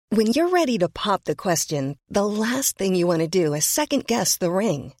When you're ready to pop the question, the last thing you want to do is second-guess the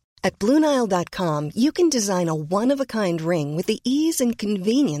ring. At BlueNile.com, you can design a one-of-a-kind ring with the ease and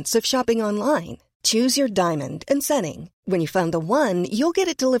convenience of shopping online. Choose your diamond and setting. When you find the one, you'll get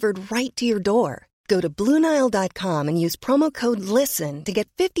it delivered right to your door. Go to BlueNile.com and use promo code LISTEN to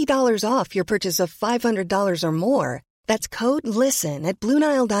get $50 off your purchase of $500 or more. That's code LISTEN at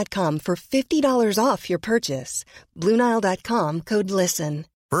BlueNile.com for $50 off your purchase. BlueNile.com, code LISTEN.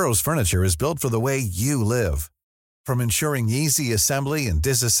 Burrow's furniture is built for the way you live. From ensuring easy assembly and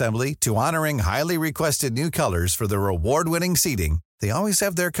disassembly to honoring highly requested new colors for their award-winning seating, they always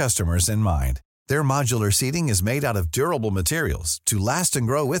have their customers in mind. Their modular seating is made out of durable materials to last and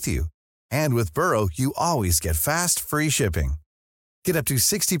grow with you. And with Burrow, you always get fast, free shipping. Get up to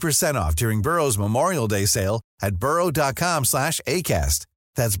 60% off during Burrow's Memorial Day sale at burrow.com/ACAST.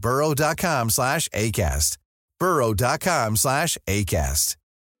 That's burrow.com/ACAST. burrow.com/ACAST.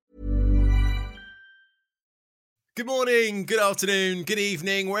 Good morning, good afternoon, good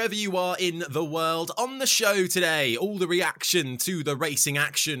evening, wherever you are in the world. On the show today, all the reaction to the racing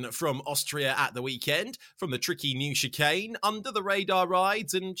action from Austria at the weekend, from the tricky new chicane, under the radar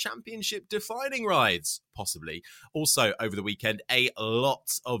rides and championship defining rides, possibly. Also over the weekend, a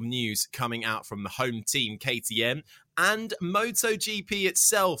lot of news coming out from the home team KTM and MotoGP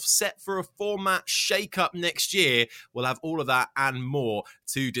itself, set for a format shake-up next year. We'll have all of that and more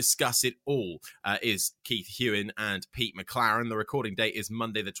to discuss it all. Is Keith Hewen and Pete McLaren. The recording date is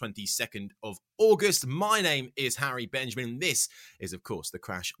Monday the 22nd of August. My name is Harry Benjamin. This is, of course, the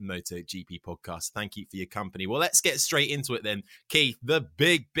Crash MotoGP podcast. Thank you for your company. Well, let's get straight into it then. Keith, the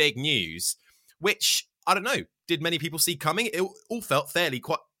big news, which, I don't know, did many people see coming? It all felt fairly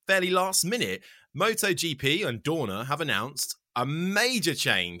last minute. MotoGP and Dorna have announced a major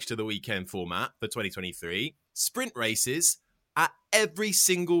change to the weekend format for 2023. Sprint races at every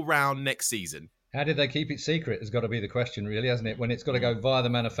single round next season. How did they keep it secret has got to be the question, really, hasn't it? When it's got to go via the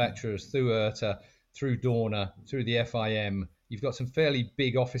manufacturers, through IRTA, through Dorna, through the FIM. You've got some fairly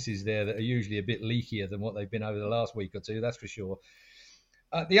big offices there that are usually a bit leakier than what they've been over the last week or two, that's for sure.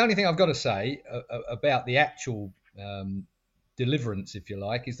 The only thing I've got to say about the actual deliverance, if you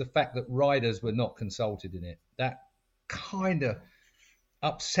like, is the fact that riders were not consulted in it. That kind of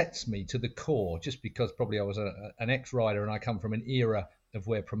upsets me to the core, just because probably I was an ex-rider and I come from an era of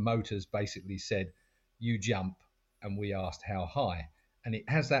where promoters basically said, you jump, and we asked how high. And it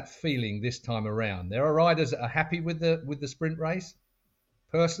has that feeling this time around. There are riders that are happy with the sprint race.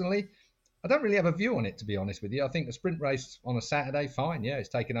 Personally, I don't really have a view on it, to be honest with you. I think the sprint race on a Saturday, fine, yeah, it's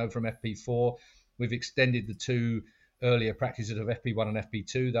taken over from FP4. We've extended the two earlier practices of FP1 and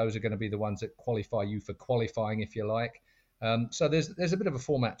FP2. Those are going to be the ones that qualify you for qualifying, if you like. So there's a bit of a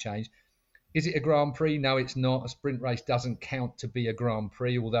format change. Is it a Grand Prix? No, it's not. A sprint race doesn't count to be a Grand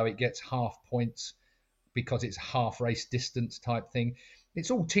Prix, although it gets half points because it's half race distance type thing.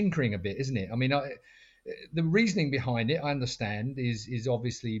 It's all tinkering a bit, isn't it? I mean, the reasoning behind it, I understand, is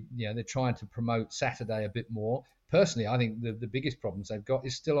obviously, you know, they're trying to promote Saturday a bit more. Personally, I think the biggest problems they've got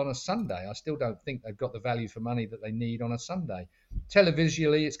is still on a Sunday. I still don't think they've got the value for money that they need on a Sunday.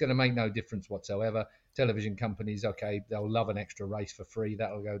 Televisually, it's going to make no difference whatsoever. Television companies, okay, they'll love an extra race for free.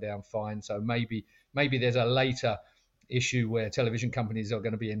 That'll go down fine. So maybe there's a later issue where television companies are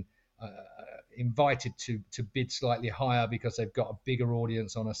going to be invited to bid slightly higher because they've got a bigger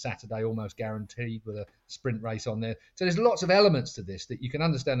audience on a Saturday, almost guaranteed, with a sprint race on there. So there's lots of elements to this that you can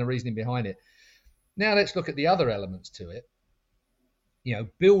understand the reasoning behind it. Now let's look at the other elements to it. You know,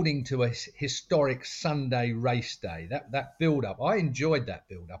 building to a historic Sunday race day, that build-up. I enjoyed that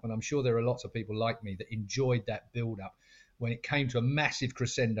build-up, and I'm sure there are lots of people like me that enjoyed that build-up when it came to a massive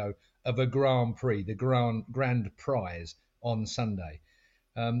crescendo of a Grand Prix, the grand prize on Sunday.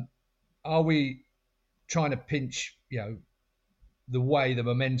 Are we trying to pinch, you know, the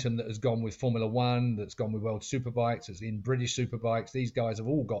momentum that has gone with Formula One, that's gone with World Superbikes, that's in British Superbikes? These guys have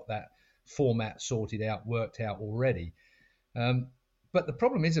all got that format sorted out, worked out already. But the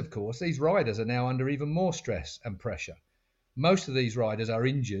problem is, of course, these riders are now under even more stress and pressure. Most of these riders are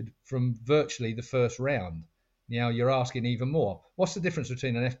injured from virtually the first round. Now you're asking even more. What's the difference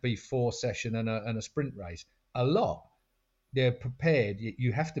between an FP4 session and a sprint race? A lot. They're prepared.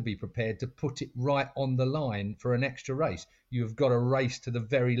 You have to be prepared to put it right on the line for an extra race. You've got to race to the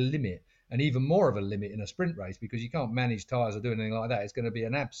very limit, and even more of a limit in a sprint race, because you can't manage tyres or do anything like that. It's going to be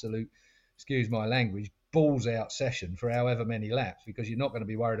an absolute, excuse my language, balls out session for however many laps, because you're not going to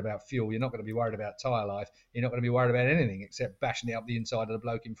be worried about fuel. You're not going to be worried about tyre life. You're not going to be worried about anything except bashing it up the inside of the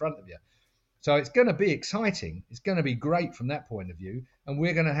bloke in front of you. So it's going to be exciting. It's going to be great from that point of view. And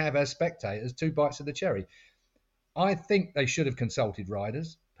we're going to have, as spectators, two bites of the cherry. I think they should have consulted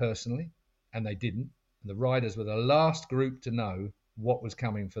riders, personally, and they didn't. And the riders were the last group to know what was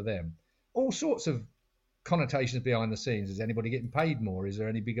coming for them. All sorts of connotations behind the scenes. Is anybody getting paid more? Is there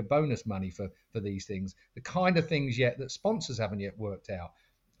any bigger bonus money for these things? The kind of things yet that sponsors haven't yet worked out.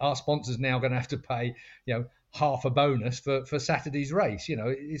 Are sponsors now going to have to pay, half a bonus for Saturday's race?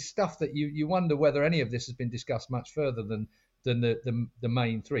 It's stuff that you wonder whether any of this has been discussed much further than the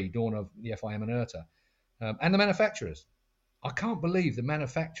main three, Dorna, the FIM and IRTA, and the manufacturers. I can't believe the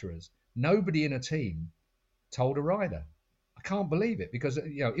manufacturers, nobody in a team told a rider. I can't believe it, because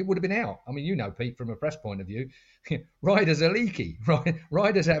it would have been out. I mean, Pete, from a press point of view, riders are leaky.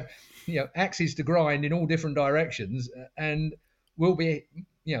 Riders have axes to grind in all different directions, and will be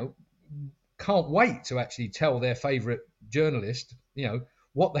can't wait to actually tell their favourite journalist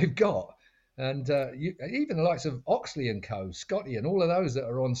what they've got. And even the likes of Oxley and Co, Scotty, and all of those that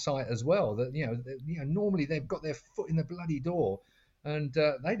are on site as well. That normally they've got their foot in the bloody door, and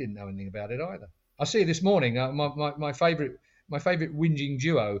they didn't know anything about it either. I see this morning my favourite whinging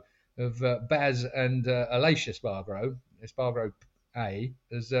duo of Baz and Aleix Espargaro A,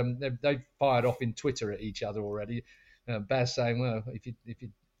 as they've fired off in Twitter at each other already. Baz saying, well, if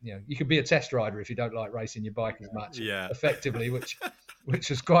you could be a test rider if you don't like racing your bike as much, effectively, which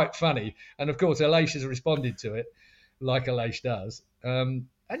was quite funny. And of course, Aleix has responded to it like Aleix does. And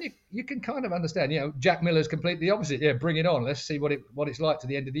you can kind of understand, Jack Miller's completely the opposite. Yeah, bring it on. Let's see what it's like to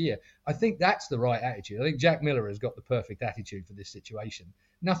the end of the year. I think that's the right attitude. I think Jack Miller has got the perfect attitude for this situation.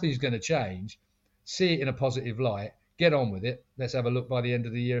 Nothing's going to change. See it in a positive light. Get on with it. Let's have a look by the end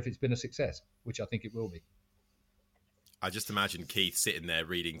of the year if it's been a success, which I think it will be. I just imagine Keith sitting there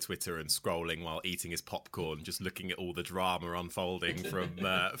reading Twitter and scrolling while eating his popcorn, just looking at all the drama unfolding from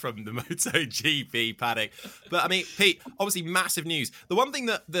the MotoGP paddock. But I mean, Pete, obviously massive news. The one thing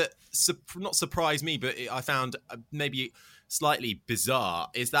that not surprised me, but I found maybe slightly bizarre,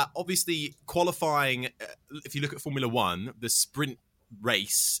 is that obviously qualifying, if you look at Formula One, the sprint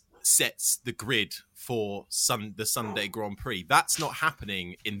race sets the grid for the Sunday Grand Prix. That's not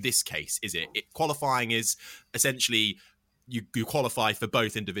happening in this case, is it? Qualifying is essentially you qualify for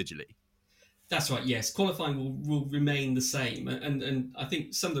both individually. That's right, yes. Qualifying will remain the same. And I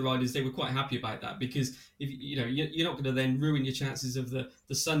think some of the riders, they were quite happy about that, because if you're not going to then ruin your chances of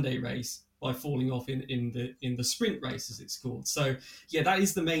the Sunday race by falling off in the sprint race, as it's called. So yeah, that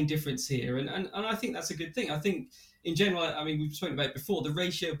is the main difference here. And I think that's a good thing. I think in general, I mean, we've spoken about it before, the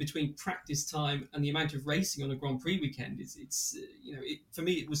ratio between practice time and the amount of racing on a Grand Prix weekend for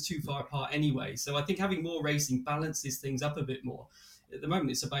me, it was too far apart anyway. So I think having more racing balances things up a bit more. At the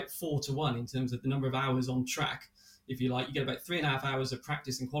moment, it's about 4-1 in terms of the number of hours on track. If you like, you get about 3.5 hours of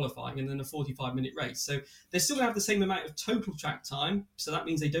practice and qualifying, and then a 45-minute race. So they're still going to have the same amount of total track time. So that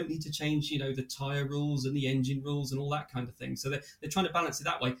means they don't need to change, the tyre rules and the engine rules and all that kind of thing. So they're trying to balance it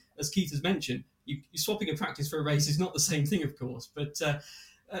that way. As Keith has mentioned, you swapping a practice for a race is not the same thing, of course. But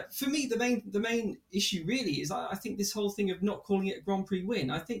for me, the main issue really is I think this whole thing of not calling it a Grand Prix win.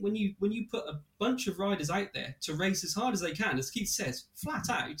 I think when you put a bunch of riders out there to race as hard as they can, as Keith says, flat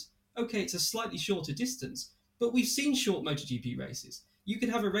out, okay, it's a slightly shorter distance. But we've seen short MotoGP races. You could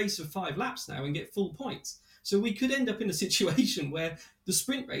have a race of 5 laps now and get full points. So we could end up in a situation where the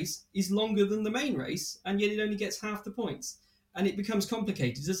sprint race is longer than the main race, and yet it only gets half the points. And it becomes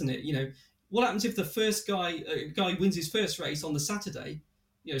complicated, doesn't it? What happens if the first guy wins his first race on the Saturday?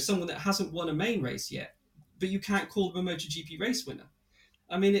 Someone that hasn't won a main race yet, but you can't call them a MotoGP race winner.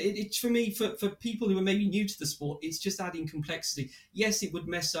 I mean, it's for me, for people who are maybe new to the sport, it's just adding complexity. Yes, it would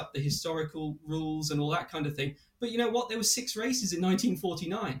mess up the historical rules and all that kind of thing. But you know what? There were 6 races in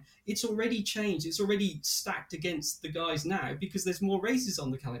 1949. It's already changed. It's already stacked against the guys now because there's more races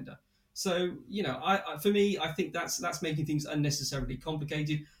on the calendar. So, for me, I think that's making things unnecessarily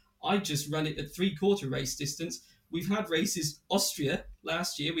complicated. I just run it at 3/4 race distance. We've had races, Austria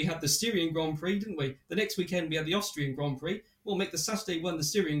last year. We had the Styrian Grand Prix, didn't we? The next weekend we had the Austrian Grand Prix. We'll make the Saturday one the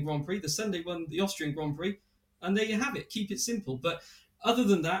Styrian Grand Prix, the Sunday one the Austrian Grand Prix, and there you have it. Keep it simple. But other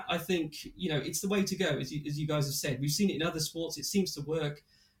than that, I think it's the way to go, as you guys have said. We've seen it in other sports. It seems to work.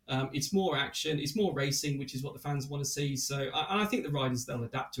 It's more action. It's more racing, which is what the fans want to see. So I think the riders, they'll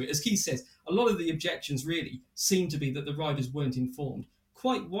adapt to it. As Keith says, a lot of the objections really seem to be that the riders weren't informed.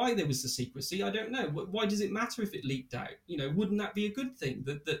 Quite why there was the secrecy, I don't know. Why does it matter if it leaked out? Wouldn't that be a good thing?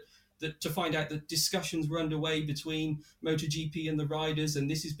 That to find out that discussions were underway between MotoGP and the riders, and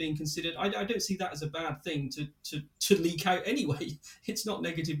this is being considered. I don't see that as a bad thing to leak out anyway. It's not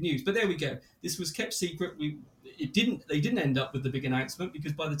negative news. But there we go. This was kept secret. They didn't end up with the big announcement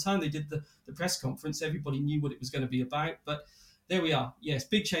because by the time they did the press conference, everybody knew what it was going to be about. But there we are. Yes,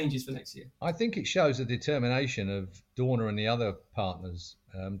 big changes for next year. I think it shows the determination of Dorna and the other partners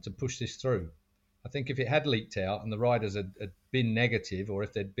to push this through. I think if it had leaked out and the riders had been negative, or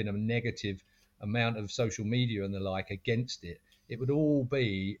if there'd been a negative amount of social media and the like against it, it would all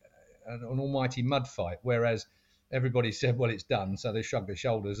be an almighty mud fight. Whereas everybody said, well, it's done, so they shrugged their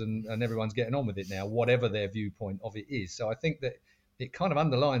shoulders and everyone's getting on with it now, whatever their viewpoint of it is. So I think that it kind of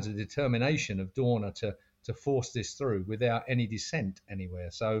underlines the determination of Dorna to force this through without any dissent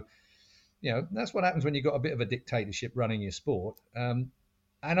anywhere. So, that's what happens when you've got a bit of a dictatorship running your sport.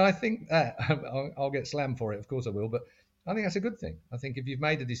 And I think that I'll get slammed for it, of course I will, but I think that's a good thing. I think if you've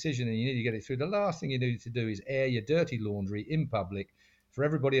made a decision and you need to get it through, the last thing you need to do is air your dirty laundry in public for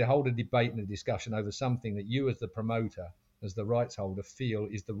everybody to hold a debate and a discussion over something that you as the promoter, as the rights holder, feel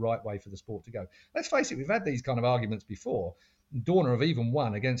is the right way for the sport to go. Let's face it, we've had these kind of arguments before. Dorna have even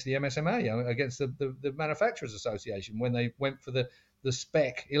won against the MSMA, against the Manufacturers Association when they went for the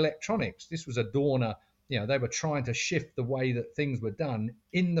spec electronics. This was a Dorna, they were trying to shift the way that things were done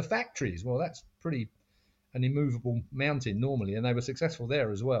in the factories. Well, that's pretty an immovable mountain normally, and they were successful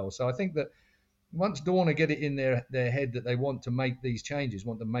there as well. So I think that once Dorna get it in their head that they want to make these changes,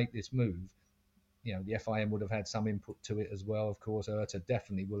 want to make this move, the FIM would have had some input to it as well. Of course, IRTA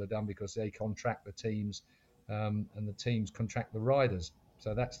definitely will have done because they contract the teams and the teams contract the riders.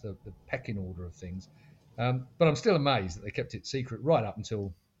 So that's the pecking order of things. But I'm still amazed that they kept it secret right up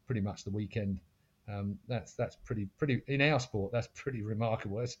until pretty much the weekend. That's pretty in our sport. That's pretty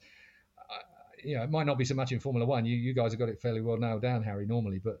remarkable. It might not be so much in Formula One. You guys have got it fairly well nailed down, Harry,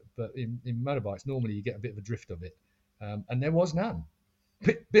 normally, but in motorbikes, normally you get a bit of a drift of it, and there was none.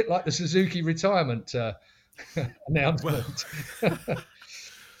 Bit like the Suzuki retirement announcement. Well,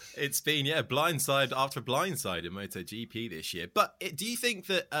 it's been blindside after blindside in MotoGP this year. But do you think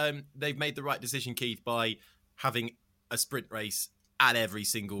that they've made the right decision, Keith, by having a sprint race at every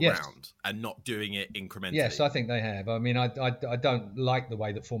single round and not doing it incrementally? Yes, I think they have. I mean, I don't like the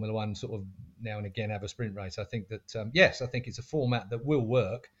way that Formula One sort of now and again have a sprint race. I think that, I think it's a format that will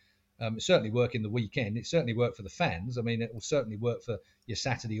work. It certainly work in the weekend. It certainly work for the fans. I mean, it will certainly work for your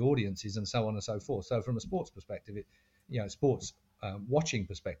Saturday audiences and so on and so forth. So from a sports perspective, sports watching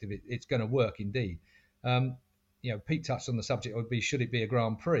perspective, it's going to work indeed. Pete touched on the subject, would be, should it be a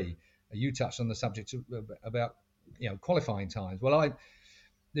Grand Prix? You touched on the subject about qualifying times. Well,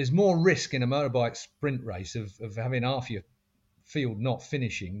 there's more risk in a motorbike sprint race of having half your field not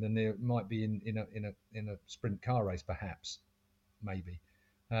finishing than there might be in a sprint car race, perhaps, maybe.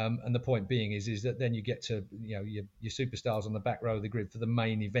 And the point being is that then you get to your superstars on the back row of the grid for the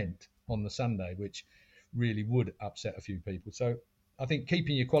main event on the Sunday, which really would upset a few people. So I think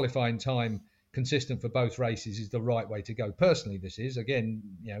keeping your qualifying time consistent for both races is the right way to go. Personally, this is, again,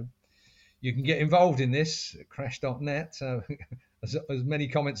 you can get involved in this at crash.net, so as many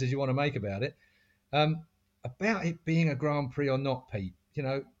comments as you want to make about it. About it being a Grand Prix or not, Pete,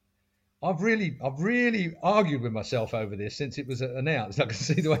 I've really argued with myself over this since it was announced. I can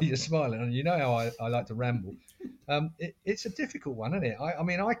see the way you're smiling, and how I like to ramble. It's a difficult one, isn't it? I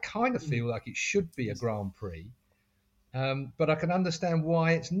mean, I kind of feel like it should be a Grand Prix, but I can understand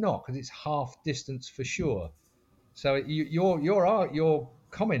why it's not, because it's half distance for sure. So your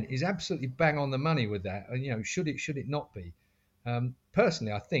comment is absolutely bang on the money with that. And should it not be?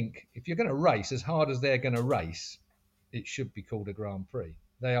 Personally, I think if you're going to race as hard as they're going to race, it should be called a Grand Prix.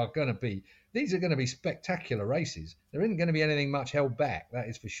 These are going to be spectacular races. There isn't going to be anything much held back, that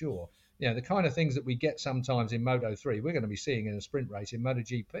is for sure. The kind of things that we get sometimes in Moto3, we're going to be seeing in a sprint race in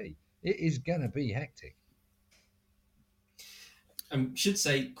MotoGP. It is going to be hectic. Should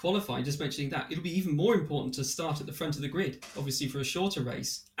say qualifying, just mentioning that, it'll be even more important to start at the front of the grid, obviously for a shorter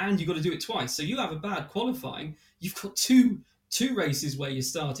race, and you've got to do it twice. So you have a bad qualifying, you've got two races where you're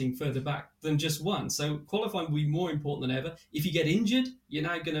starting further back than just one. So qualifying will be more important than ever. If you get injured, you're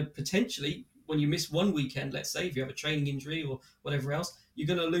now going to potentially, when you miss one weekend, let's say, if you have a training injury or whatever else, you're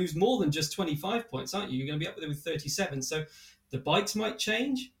going to lose more than just 25 points, aren't you? You're going to be up there with 37. So the bikes might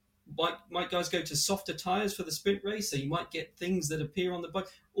change. Might guys go to softer tyres for the sprint race, so you might get things that appear on the bike.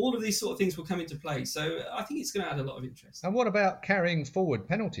 All of these sort of things will come into play. So I think it's going to add a lot of interest. And what about carrying forward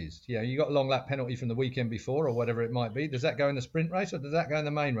penalties? You got a long lap penalty from the weekend before or whatever it might be. Does that go in the sprint race or does that go in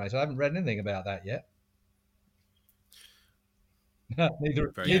the main race? I haven't read anything about that yet. Neither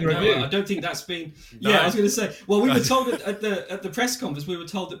of you. I don't think that's been. No. Yeah, I was going to say. Well, we were told at the press conference, we were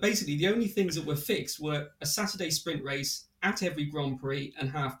told that basically the only things that were fixed were a Saturday sprint race at every Grand Prix and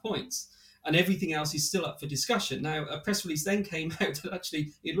half points, and everything else is still up for discussion. Now, a press release then came out that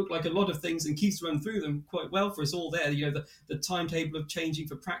actually it looked like a lot of things, and Keith's run through them quite well for us all there. The timetable of changing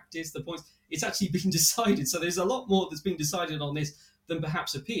for practice, the points. It's actually been decided. So there's a lot more that's been decided on this than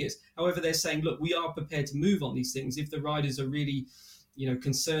perhaps appears. However, they're saying, look, we are prepared to move on these things if the riders are really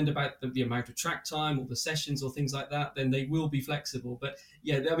concerned about the amount of track time or the sessions or things like that, then they will be flexible. But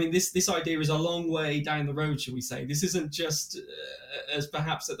yeah, I mean, this idea is a long way down the road, shall we say. This isn't just, as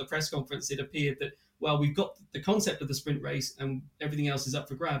perhaps at the press conference it appeared, that, well, we've got the concept of the sprint race and everything else is up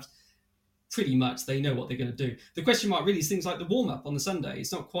for grabs. Pretty much they know what they're going to do. The question mark really is things like the warm-up on the Sunday.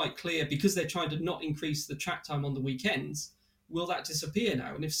 It's not quite clear, because they're trying to not increase the track time on the weekends. Will that disappear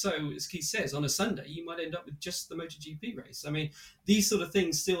now? And if so, as Keith says, on a Sunday, you might end up with just the MotoGP race. I mean, these sort of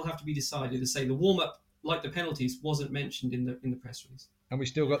things still have to be decided. To say the warm-up, like the penalties, wasn't mentioned in the press release. And we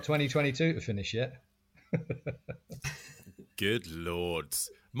still got 2022 to finish yet. Good Lord.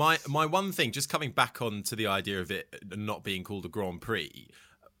 My one thing, just coming back on to the idea of it not being called a Grand Prix,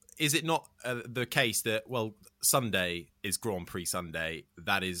 is it not the case that, well, Sunday is Grand Prix Sunday?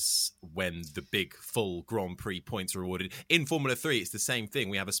 That is when the big full Grand Prix points are awarded. In Formula 3, it's the same thing.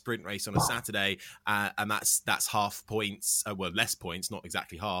 We have a sprint race on a Saturday, and that's half points, less points, not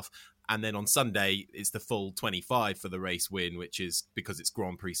exactly half. And then on Sunday, it's the full 25 for the race win, which is because it's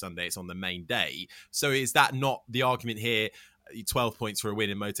Grand Prix Sunday, it's on the main day. So is that not the argument here? 12 points for a win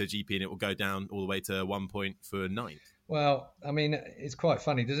in MotoGP, and it will go down all the way to 1 point for ninth. Well, I mean, it's quite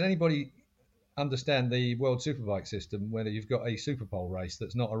funny. Does anybody understand the World Superbike system, whether you've got a Superpole race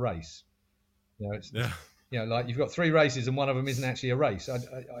that's not a race? Like you've got 3 races and one of them isn't actually a race.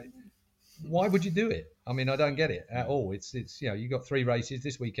 Why would you do it? I mean, I don't get it at all. It's you've got 3 races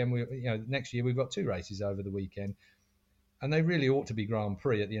this weekend. Next year we've got 2 races over the weekend, and they really ought to be Grand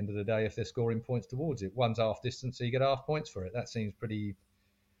Prix at the end of the day if they're scoring points towards it. One's half distance, so you get half points for it. That seems pretty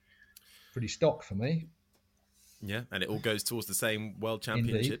stock for me. Yeah, and it all goes towards the same World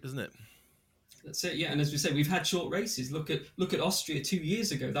Championship, Indeed. Doesn't it? That's it, yeah. And as we say, we've had short races. Look at Austria 2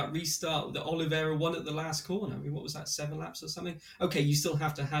 years ago. That restart that Oliveira won at the last corner. I mean, what was that, 7 laps or something? Okay, you still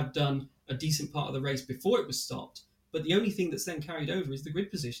have to have done a decent part of the race before it was stopped. But the only thing that's then carried over is the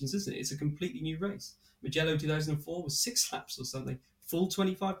grid positions, isn't it? It's a completely new race. Mugello 2004 was 6 laps or something, full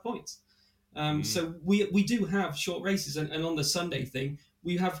 25 points. So we do have short races, and on the Sunday thing,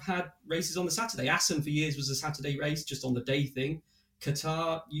 we have had races on the Saturday. Assen for years was a Saturday race, just on the day thing.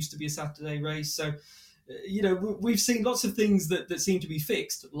 Qatar used to be a Saturday race. So, we've seen lots of things that seem to be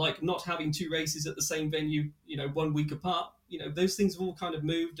fixed, like not having 2 races at the same venue, 1 week apart. Those things have all kind of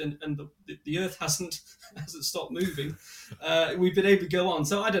moved, and the earth hasn't stopped moving. We've been able to go on.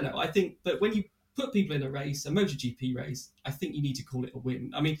 So I don't know. I think that when you put people in a race, a MotoGP race, I think you need to call it a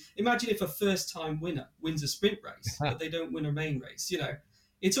win. I mean, imagine if a first-time winner wins a sprint race, but they don't win a main race.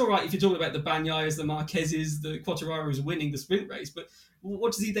 It's all right if you're talking about the Bagnaiyas, the Marquezes, the Quartararos winning the sprint race, but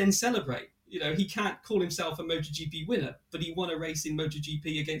what does he then celebrate? He can't call himself a MotoGP winner, but he won a race in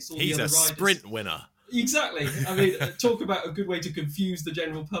MotoGP against all the other riders. He's a sprint winner. Exactly. I mean, talk about a good way to confuse the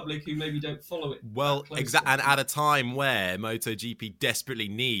general public who maybe don't follow it. Well, exactly. And at a time where MotoGP desperately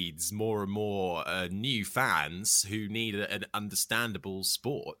needs more and more new fans who need an understandable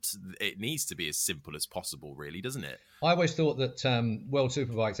sport, it needs to be as simple as possible, really, doesn't it? I always thought that World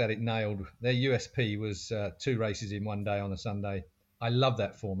Superbikes had it nailed. Their USP was 2 races in one day on a Sunday. I love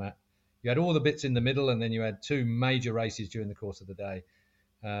that format. You had all the bits in the middle, and then you had 2 major races during the course of the day.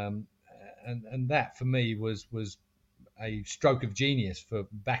 And that for me was a stroke of genius for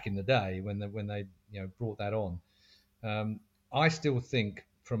back in the day when they brought that on. I still think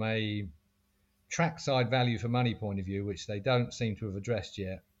from a trackside value for money point of view, which they don't seem to have addressed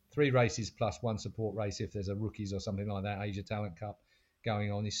yet, 3 races plus 1 support race if there's a rookies or something like that, Asia Talent Cup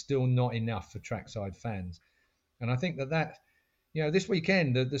going on, is still not enough for trackside fans. And I think that this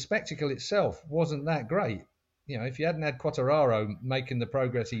weekend the spectacle itself wasn't that great. If you hadn't had Quartararo making the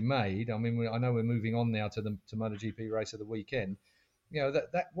progress he made, I mean, I know we're moving on now to MotoGP race of the weekend.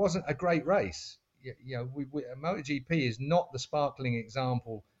 That wasn't a great race. MotoGP is not the sparkling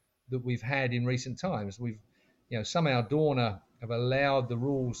example that we've had in recent times. Somehow Dorna have allowed the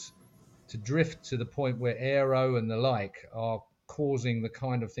rules to drift to the point where aero and the like are causing the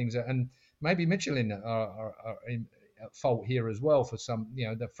kind of things and maybe Michelin are at fault here as well for some.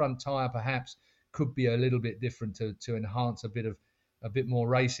 The front tyre perhaps could be a little bit different to enhance a bit more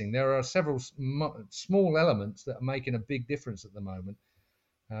racing. There are several small elements that are making a big difference at the moment.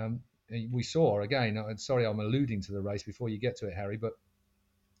 We saw, again, sorry I'm alluding to the race before you get to it, Harry, but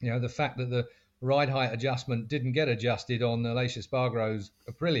the fact that the ride height adjustment didn't get adjusted on Aleix Espargaro's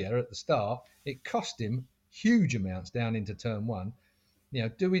Aprilia at the start, it cost him huge amounts down into turn 1.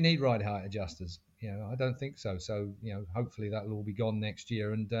 Do we need ride height adjusters? I don't think so. So, hopefully that will all be gone next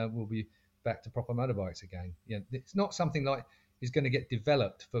year and we'll be back to proper motorbikes again. It's not something like is going to get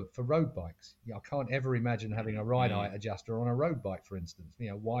developed for road bikes. I can't ever imagine having a ride height adjuster on a road bike, for instance.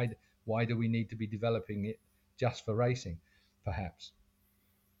 Why do we need to be developing it just for racing? Perhaps.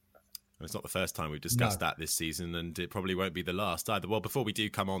 It's not the first time we've discussed that this season, and it probably won't be the last either. Well, before we do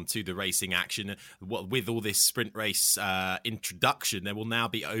come on to the racing action, with all this sprint race introduction, there will now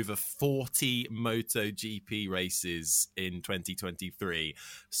be over 40 MotoGP races in 2023.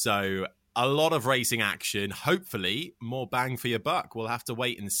 So a lot of racing action, hopefully more bang for your buck. We'll have to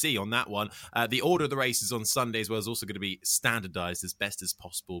wait and see on that one. The order of the races on Sunday as well is also going to be standardised as best as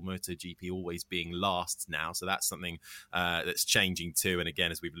possible. MotoGP always being last now, so that's something that's changing too. And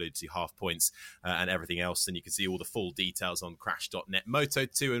again, as we've alluded to, half points and everything else. And you can see all the full details on crash.net.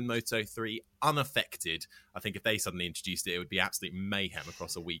 Moto2 and Moto3 unaffected. I think if they suddenly introduced it, it would be absolute mayhem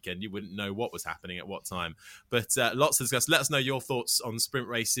across a weekend. You wouldn't know what was happening at what time. But lots to discuss. Let us know your thoughts on sprint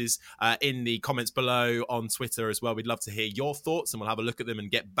races in the comments below on Twitter as well. We'd love to hear your thoughts, and we'll have a look at them and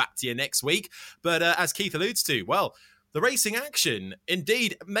get back to you next week. But as Keith alludes to, well, the racing action,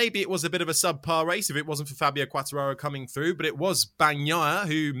 indeed, maybe it was a bit of a subpar race if it wasn't for Fabio Quartararo coming through, but it was Bagnaia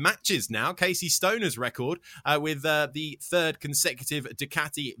who matches now Casey Stoner's record with the third consecutive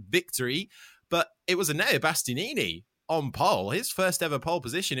Ducati victory. But it was Enea Bastianini on pole, his first ever pole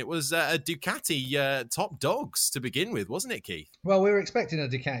position. It was a Ducati top dogs to begin with, wasn't it, Keith? Well, we were expecting a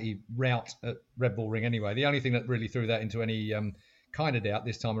Ducati rout at Red Bull Ring anyway. The only thing that really threw that into any kind of doubt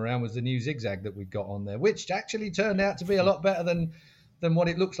this time around was the new zigzag that we got on there, which actually turned out to be a lot better than what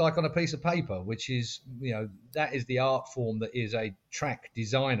it looks like on a piece of paper, which is, that is the art form that is a track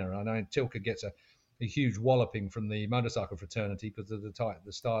designer. I know Tilke gets a huge walloping from the motorcycle fraternity because of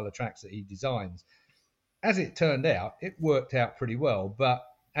the style of tracks that he designs. As it turned out, it worked out pretty well, but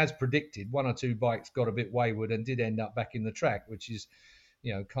as predicted, one or two bikes got a bit wayward and did end up back in the track, which is,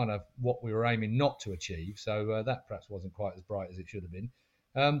 kind of what we were aiming not to achieve. So that perhaps wasn't quite as bright as it should have been.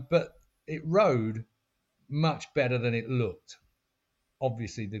 But it rode much better than it looked.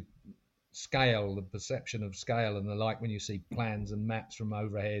 Obviously, the scale, the perception of scale and the like when you see plans and maps from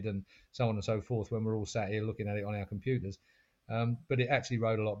overhead and so on and so forth when we're all sat here looking at it on our computers. But it actually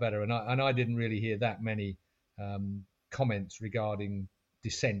rode a lot better. And I didn't really hear that many comments regarding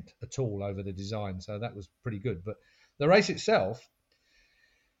dissent at all over the design. So that was pretty good. But the race itself,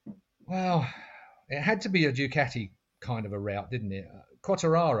 well, it had to be a Ducati kind of a route, didn't it?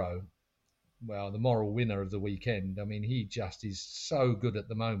 Quartararo, well, the moral winner of the weekend. I mean, he just is so good at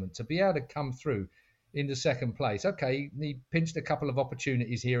the moment. To be able to come through into second place, okay, he pinched a couple of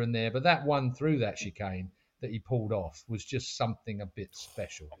opportunities here and there, but that one through that chicane that he pulled off was just something a bit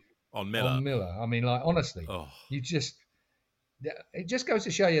special. On Miller. I mean, like, honestly, it just goes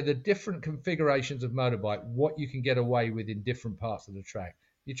to show you the different configurations of motorbike, what you can get away with in different parts of the track.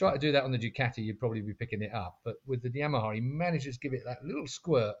 You try to do that on the Ducati, you'd probably be picking it up. But with the Yamaha, he manages to give it that little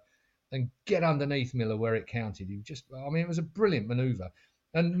squirt and get underneath Miller where it counted. It was a brilliant manoeuvre.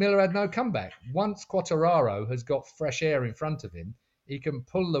 And Miller had no comeback. Once Quartararo has got fresh air in front of him, he can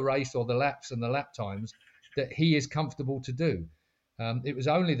pull the race or the laps and the lap times that he is comfortable to do. It was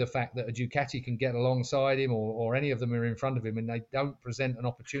only the fact that a Ducati can get alongside him or any of them are in front of him and they don't present an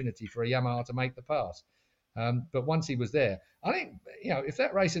opportunity for a Yamaha to make the pass. But once he was there, I think, if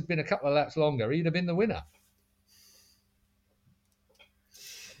that race had been a couple of laps longer, he'd have been the winner.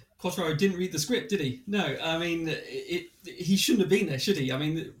 Quartararo didn't read the script, did he? No, I mean, he shouldn't have been there, should he? I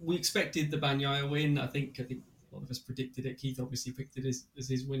mean, we expected the Bagnaia win. I think a lot of us predicted it. Keith obviously picked it as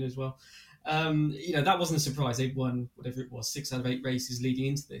his win as well. That wasn't a surprise. They'd won, whatever it was, 6 out of 8 races leading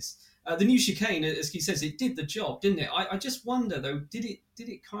into this. The new chicane, as Keith says, it did the job, didn't it? I just wonder, though, did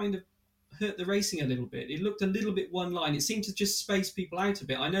it kind of hurt the racing a little bit? It looked a little bit one line. It seemed to just space people out a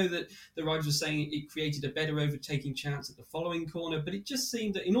bit. I know that the riders were saying it created a better overtaking chance at the following corner, but it just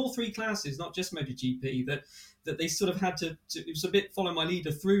seemed that in all 3 classes, not just MotoGP, that they sort of had to it was a bit follow my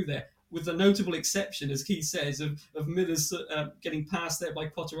leader through there, with the notable exception, as Keith says, of Miller's getting passed there by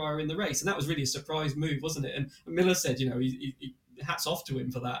Quartararo in the race. And that was really a surprise move, wasn't it? And Miller said, he hats off to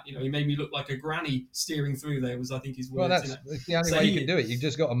him for that. He made me look like a granny steering through there, was I think his words. Well, that's the only way you can do it. You've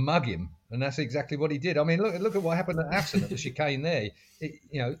just got to mug him. And that's exactly what he did. I mean, look at what happened at Assen at the chicane there.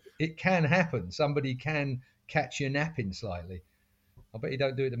 It can happen. Somebody can catch you napping slightly. I bet you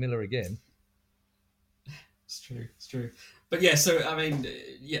don't do it to Miller again. It's true. But yeah, so I mean,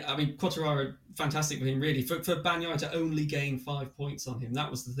 Quartararo, fantastic for him, really. For Bagnaia to only gain 5 points on him, that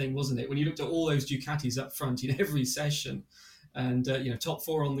was the thing, wasn't it? When you looked at all those Ducatis up front in every session, and top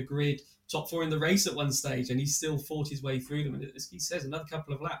 4 on the grid, top 4 in the race at one stage, and he still fought his way through them. And as he says, another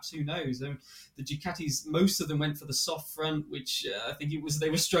couple of laps, who knows? The Ducatis, most of them went for the soft front, which I think they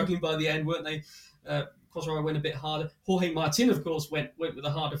were struggling by the end, weren't they? Quartararo went a bit harder. Jorge Martin, of course, went with a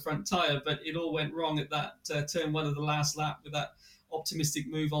harder front tyre, but it all went wrong at that turn 1 of the last lap with that optimistic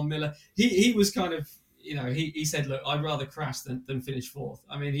move on Miller. He was kind of, he said, look, I'd rather crash than finish fourth.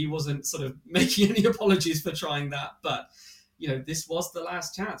 I mean, he wasn't sort of making any apologies for trying that, but this was the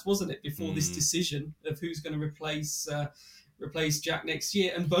last chance, wasn't it, before this decision of who's going to replace Jack next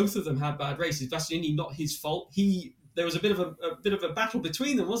year. And both of them had bad races. Bastianini, not his fault. There was a bit of a battle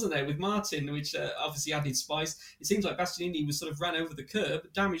between them, wasn't there, with Martin, which obviously added spice. It seems like Bastianini was sort of ran over the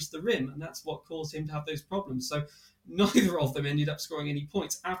curb, damaged the rim, and that's what caused him to have those problems. So neither of them ended up scoring any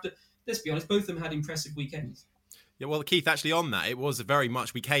points after. Let's be honest, both of them had impressive weekends. Yeah, well, Keith, actually on that, it was very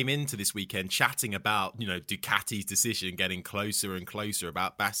much, we came into this weekend chatting about, Ducati's decision getting closer and closer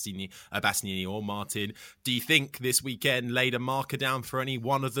about Bastianini or Martin. Do you think this weekend laid a marker down for any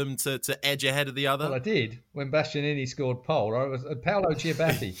one of them to edge ahead of the other? Well, I did. When Bastianini scored pole, I was Paolo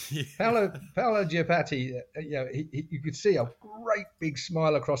Giabatti. Yeah. Paolo Giabatti, you could see a great big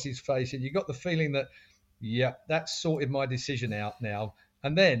smile across his face, and you got the feeling that, that's sorted my decision out now.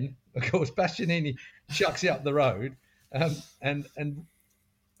 And then, of course, Bastianini chucks it up the road, and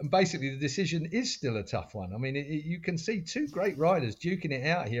basically the decision is still a tough one. I mean, you can see two great riders duking it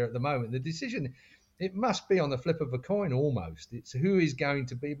out here at the moment. The decision, it must be on the flip of a coin almost. It's who is going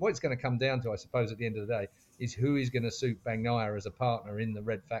to be, what it's going to come down to, I suppose, at the end of the day, is who is going to suit Bagnaia as a partner in the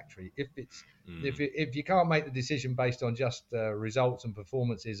Red Factory. If you can't make the decision based on just results and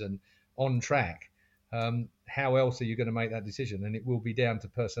performances and on track, how else are you going to make that decision? And it will be down to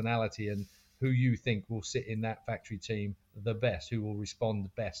personality and who you think will sit in that factory team the best, who will respond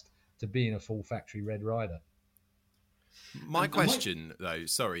best to being a full factory red rider. My question, though,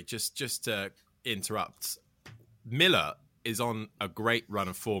 sorry, just to interrupt. Miller is on a great run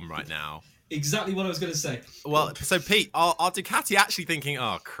of form right now. Exactly what I was going to say. Well, so Pete, are Ducati actually thinking,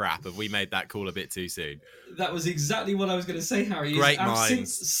 oh crap, have we made that call a bit too soon? That was exactly what I was going to say, Harry. Great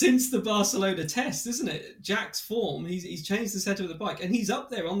minds. Since the Barcelona test, isn't it? Jack's form, he's changed the setup of the bike, and he's up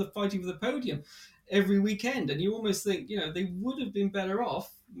there on the fighting for the podium every weekend. And you almost think, they would have been better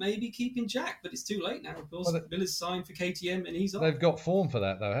off maybe keeping Jack, but it's too late now. Of course, Miller's signed for KTM, and he's off. They've got form for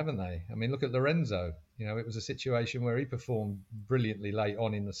that, though, haven't they? I mean, look at Lorenzo. It was a situation where he performed brilliantly late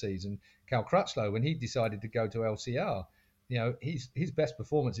on in the season. Cal Crutchlow, when he decided to go to LCR, his best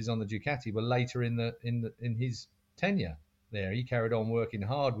performances on the Ducati were later in his tenure there. He carried on working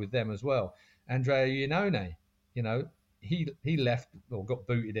hard with them as well. Andrea Iannone, he left or got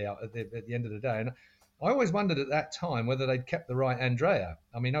booted out at the end of the day. And I always wondered at that time whether they'd kept the right Andrea.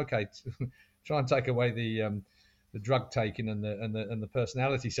 I mean, okay, try and take away the drug taking and the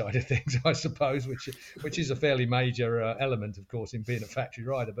personality side of things, I suppose, which is a fairly major element, of course, in being a factory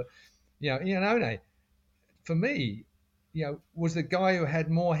rider. But Iannone, for me, was the guy who had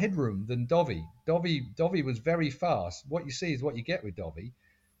more headroom than Dovi. Dovi was very fast. What you see is what you get with Dovi.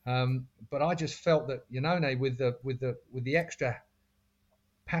 But I just felt that Iannone, with the extra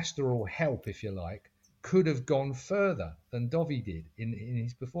pastoral help, if you like, could have gone further than Dovi did in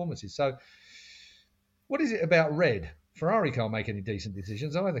his performances. So, what is it about red? Ferrari can't make any decent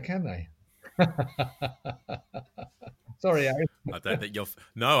decisions either, can they? Sorry, Harry. I don't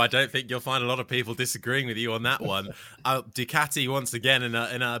think you'll find a lot of people disagreeing with you on that one. Ducati once again in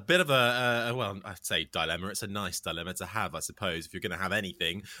a bit of I'd say dilemma. It's a nice dilemma to have, I suppose, if you're going to have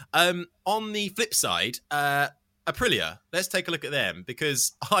anything. On the flip side, Aprilia, let's take a look at them,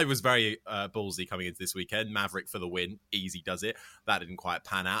 because I was very ballsy coming into this weekend. Maverick for the win, easy does it. That didn't quite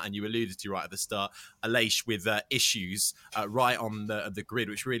pan out, and you alluded to right at the start, Aleix with issues right on the grid,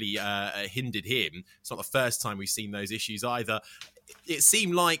 which really hindered him. It's not the first time we've seen those issues either. It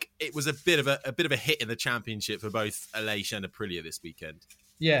seemed like it was a bit of a hit in the championship for both Aleix and Aprilia this weekend.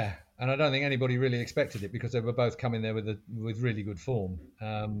 Yeah, and I don't think anybody really expected it, because they were both coming there with really good form,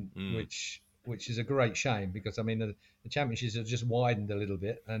 which is a great shame, because, I mean, the championships have just widened a little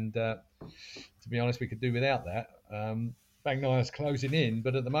bit. And to be honest, we could do without that. Bagnaia's closing in,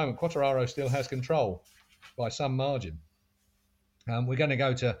 but at the moment, Quartararo still has control by some margin. We're going to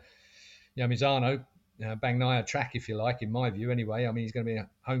go to Misano, Bagnaia track, if you like, in my view, anyway. I mean, he's going to be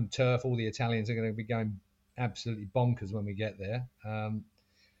home turf. All the Italians are going to be going absolutely bonkers when we get there.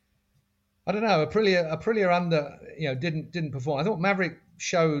 I don't know. Aprilia under, didn't perform. I thought Maverick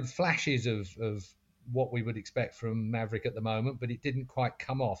showed flashes of what we would expect from Maverick at the moment, but it didn't quite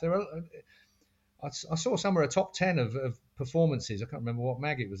come off. I saw somewhere a top 10 of performances. I can't remember what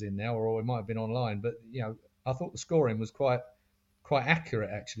mag it was in now, or it might have been online. But I thought the scoring was quite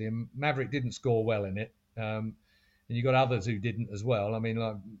accurate, actually. And Maverick didn't score well in it. And you got others who didn't as well. I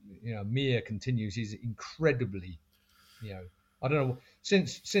mean, Mir continues. He's incredibly, I don't know,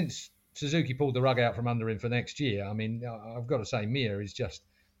 since Suzuki pulled the rug out from under him for next year. I mean, I've got to say, Mir is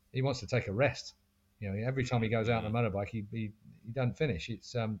he wants to take a rest. Every time he goes out on a motorbike, he doesn't finish.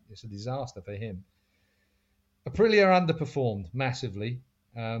 It's a disaster for him. Aprilia underperformed massively.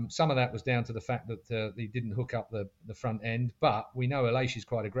 Some of that was down to the fact that he didn't hook up the front end, but we know Aleix is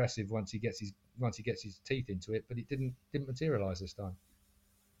quite aggressive once he gets his teeth into it. But it didn't materialise this time.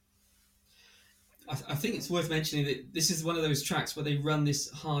 I think it's worth mentioning that this is one of those tracks where they run this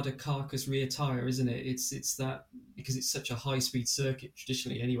harder carcass rear tyre, isn't it? It's that because it's such a high speed circuit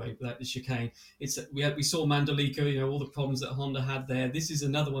traditionally anyway, without the chicane. We saw Mandalika, all the problems that Honda had there. This is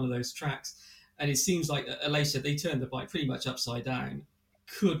another one of those tracks, and it seems like Aleix, they turned the bike pretty much upside down,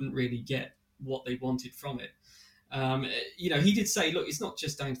 couldn't really get what they wanted from it. He did say, look, it's not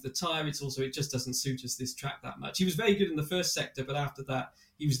just down to the tyre, it just doesn't suit us, this track, that much. He was very good in the first sector, but after that,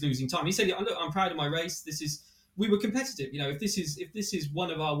 he was losing time. He said, look, I'm proud of my race. We were competitive. If this is one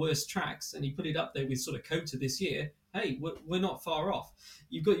of our worst tracks, and he put it up there with sort of Kota this year, hey, we're not far off.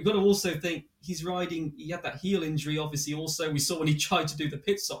 You've got to also think he's riding. He had that heel injury, obviously. Also, we saw when he tried to do the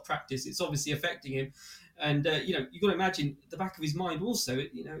pit stop practice, it's obviously affecting him. And you've got to imagine the back of his mind also.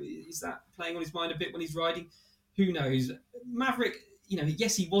 Is that playing on his mind a bit when he's riding? Who knows? Maverick,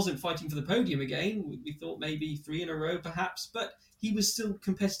 yes, he wasn't fighting for the podium again. We thought maybe 3 in a row, perhaps, but he was still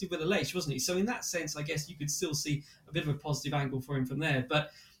competitive with Aleix, wasn't he? So in that sense, I guess you could still see a bit of a positive angle for him from there. But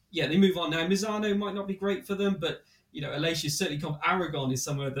yeah, they move on now. Misano might not be great for them, but Aleix is certainly Aragon is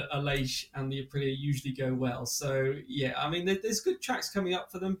somewhere that Aleix and the Aprilia usually go well. So yeah, I mean, there's good tracks coming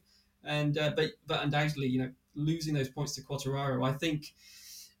up for them, and but undoubtedly, losing those points to Quartararo, I think,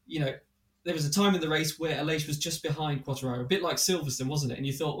 there was a time in the race where Aleix was just behind Quartararo, a bit like Silverstone, wasn't it? And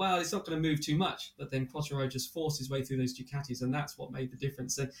you thought, well, it's not going to move too much. But then Quartararo just forced his way through those Ducatis, and that's what made the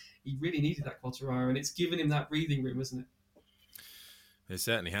difference. And he really needed that Quartararo, and it's given him that breathing room, isn't it? It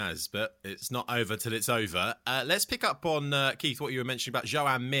certainly has, but it's not over till it's over. Let's pick up on, Keith, what you were mentioning about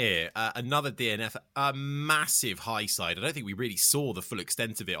Joan Mir, another DNF, a massive high side. I don't think we really saw the full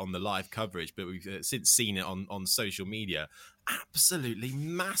extent of it on the live coverage, but we've since seen it on social media. Absolutely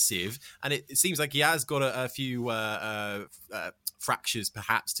massive. And it seems like he has got a few fractures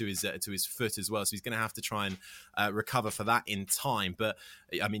perhaps to his foot as well, so he's going to have to try and recover for that in time. But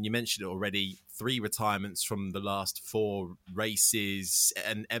I mean, you mentioned it already, 3 retirements from the last 4 races,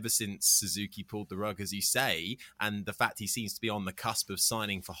 and ever since Suzuki pulled the rug, as you say, and the fact he seems to be on the cusp of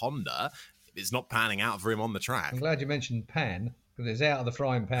signing for Honda, it's not panning out for him on the track. I'm glad you mentioned pan, because it's out of the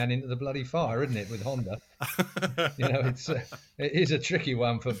frying pan into the bloody fire, isn't it, with Honda? It is a tricky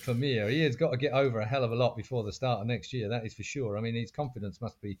one for Mir. He has got to get over a hell of a lot before the start of next year, that is for sure. I mean, his confidence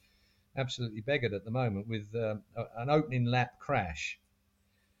must be absolutely beggared at the moment with an opening lap crash.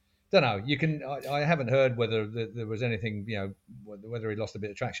 Don't know. I haven't heard whether there was anything, whether he lost a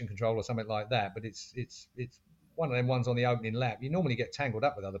bit of traction control or something like that. But it's one of them ones on the opening lap. You normally get tangled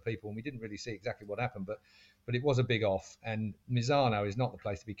up with other people, and we didn't really see exactly what happened. But it was a big off, and Misano is not the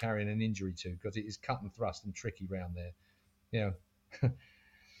place to be carrying an injury to, because it is cut and thrust and tricky round there.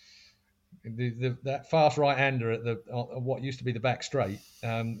 That fast right-hander at what used to be the back straight,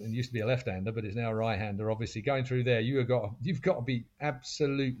 and used to be a left-hander, but it's now a right-hander. Obviously, going through there, you've got to be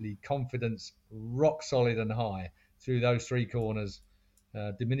absolutely confidence, rock solid and high through those 3 corners,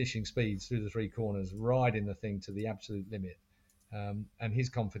 diminishing speeds through the 3 corners, riding the thing to the absolute limit. And his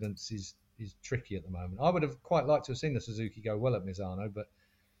confidence is tricky at the moment. I would have quite liked to have seen the Suzuki go well at Misano, but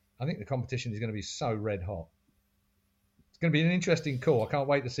I think the competition is going to be so red hot. Going to be an interesting call. I can't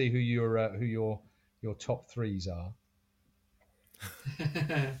wait to see who your top 3s are.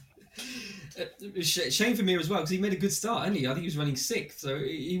 Shame for Mir as well, because he made a good start, hadn't he? I think he was running 6th, so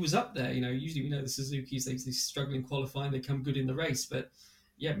he was up there. Usually we know the Suzukis, they struggle in qualifying, they come good in the race, but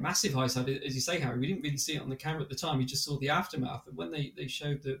yeah, massive high side, as you say, Harry. We didn't really see it on the camera at the time. We just saw the aftermath, and when they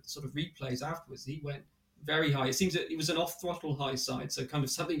showed the sort of replays afterwards, he went very high. It seems that it was an off-throttle high side, so kind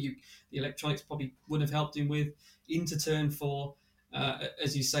of something the electronics probably wouldn't have helped him with. Into turn 4,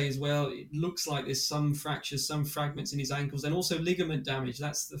 as you say as well, it looks like there's some fractures, some fragments in his ankles, and also ligament damage.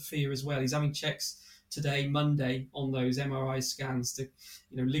 That's the fear as well. He's having checks today, Monday, on those MRI scans.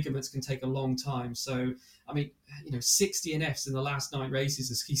 Ligaments can take a long time. So, I mean, 60 DNFs in the last 9 races,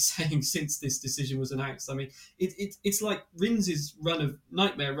 as he's saying, since this decision was announced. I mean, it's like Rins's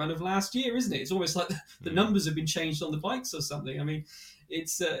nightmare run of last year, isn't it? It's almost like the numbers have been changed on the bikes or something. I mean,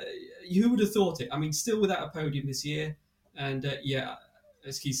 it's who would have thought it? I mean, still without a podium this year, and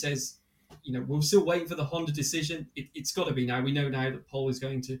as he says, we're still waiting for the Honda decision. It's got to be now. We know now that Paul is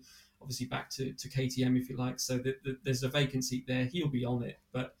going to obviously back to KTM, if you like. So there's a vacancy there. He'll be on it.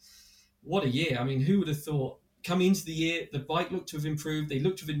 But what a year! I mean, who would have thought? Coming into the year, the bike looked to have improved. They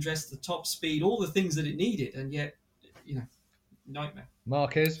looked to have addressed the top speed, all the things that it needed, and yet, nightmare.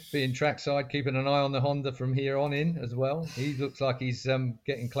 Marquez being trackside, keeping an eye on the Honda from here on in as well. He looks like he's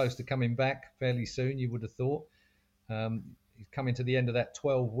getting close to coming back fairly soon, you would have thought. He's coming to the end of that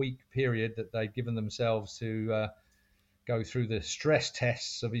 12-week period that they've given themselves to go through the stress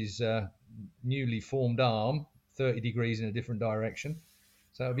tests of his newly formed arm, 30 degrees in a different direction.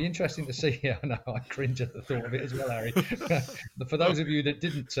 So it'll be interesting to see. I know I cringe at the thought of it as well, Harry. For those of you that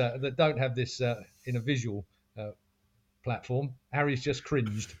that don't have this in a visual platform, Harry's just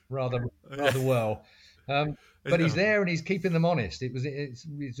cringed rather well. But he's there and he's keeping them honest.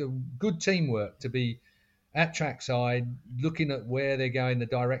 It's a good teamwork to be at trackside, looking at where they're going, the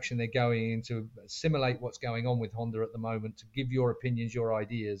direction they're going in, to assimilate what's going on with Honda at the moment, to give your opinions, your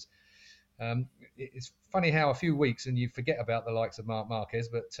ideas. It's funny how a few weeks and you forget about the likes of Marc Marquez,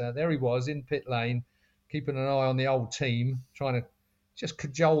 but there he was in pit lane, keeping an eye on the old team, trying to just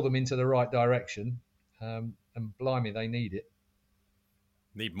cajole them into the right direction. And blimey, they need it.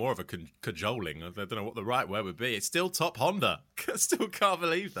 Need more of a cajoling. I don't know what the right word would be. It's still top Honda. Still can't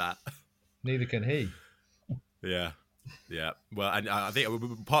believe that. Neither can he. Yeah. Yeah. Well, and I think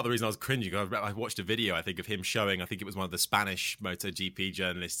part of the reason I was cringing, I watched a video, I think, of him showing, I think it was one of the Spanish MotoGP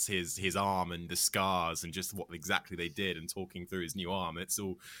journalists, his arm and the scars and just what exactly they did, and talking through his new arm. It's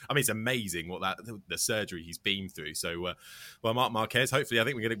all, I mean, it's amazing what the surgery he's been through. So, well, Marc Marquez, hopefully, I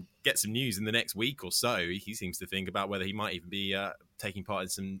think we're going to get some news in the next week or so. He seems to think about whether he might even be taking part in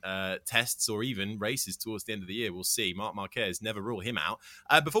some tests or even races towards the end of the year. We'll see. Marc Marquez, never rule him out.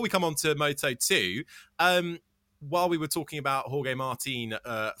 Before we come on to Moto2, while we were talking about Jorge Martin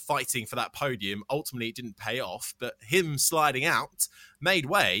fighting for that podium, ultimately it didn't pay off, but him sliding out made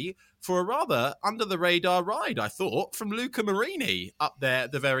way for a rather under-the-radar ride, I thought, from Luca Marini up there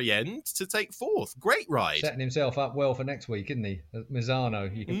at the very end to take fourth. Great ride. Setting himself up well for next week, isn't he? At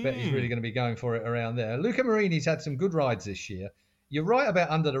Misano, you can bet he's really going to be going for it around there. Luca Marini's had some good rides this year. You're right about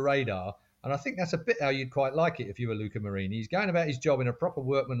under the radar, and I think that's a bit how you'd quite like it if you were Luca Marini. He's going about his job in a proper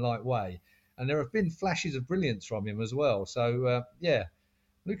workmanlike way. And there have been flashes of brilliance from him as well. So, yeah,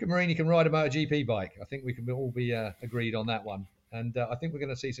 Luca Marini can ride a MotoGP bike. I think we can all be agreed on that one. And I think we're going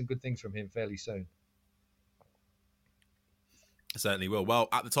to see some good things from him fairly soon. Certainly will. Well,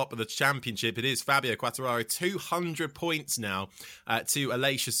 at the top of the championship, it is Fabio Quartararo, 200 points now to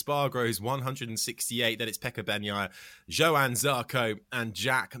Aleix Espargaro's 168. Then it's Pecco Bagnaia, Johann Zarco and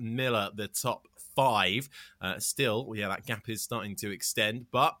Jack Miller, the top five. Still, yeah, that gap is starting to extend,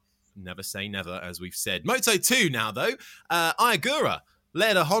 but never say never, as we've said. Moto2 now, though. Ayagura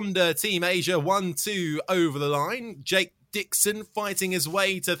led a Honda Team Asia 1-2 over the line. Jake Dixon fighting his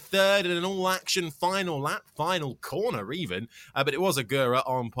way to third in an all-action final lap, final corner even. But it was Agura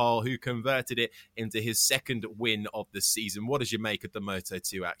on pole who converted it into his second win of the season. What did you make of the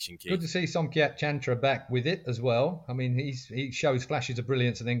Moto2 action, Keith? Good to see Somkhiat Chantra back with it as well. I mean, he shows flashes of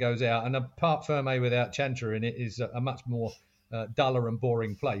brilliance and then goes out. And a Parc Fermé without Chantra in it is a much more duller and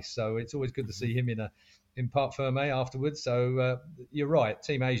boring place. So it's always good to see him in Parc Fermé afterwards. So you're right,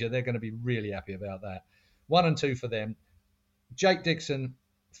 Team Asia, they're going to be really happy about that. 1 and 2 for them. Jake Dixon,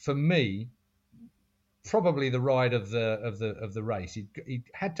 for me, probably the ride of the race. He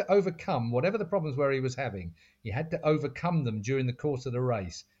had to overcome whatever the problems were he was having. He had to overcome them during the course of the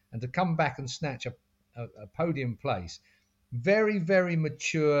race, and to come back and snatch a podium place. Very, very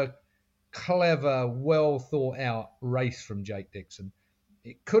mature, clever, well thought out race from Jake Dixon.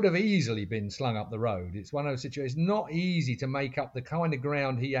 It could have easily been slung up the road. It's one of those situations. It's not easy to make up the kind of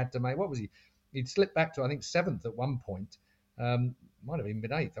ground he had to make. What was he? He'd slipped back to, I think, 7th at one point. Might have even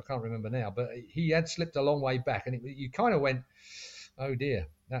been 8th. I can't remember now. But he had slipped a long way back, and you kind of went, "Oh dear,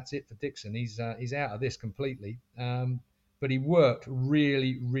 that's it for Dixon. He's out of this completely." But he worked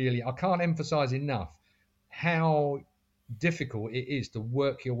really, really. I can't emphasise enough how difficult it is to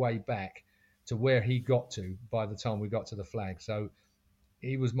work your way back to where he got to by the time we got to the flag. So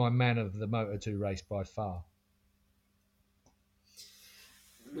he was my man of the Moto2 race by far.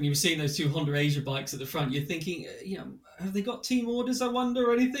 When you were seeing those two Honda Asia bikes at the front, you're thinking, have they got team orders, I wonder,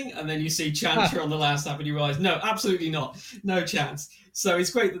 or anything? And then you see Chantra on the last lap and you realise, no, absolutely not. No chance. So it's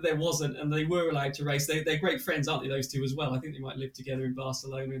great that there wasn't, and they were allowed to race. They're great friends, aren't they, those two as well? I think they might live together in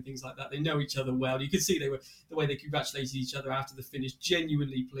Barcelona and things like that. They know each other well. You could see the way they congratulated each other after the finish,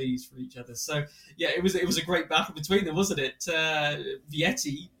 genuinely pleased for each other. So, yeah, it was a great battle between them, wasn't it?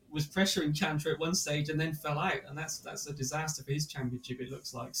 Vietti was pressuring Chantra at one stage and then fell out, and that's a disaster for his championship, it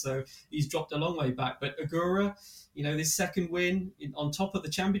looks like. So he's dropped a long way back. But Agura, this second win on top of the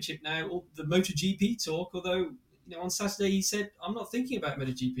championship now, all the MotoGP talk, although on Saturday he said, I'm not thinking about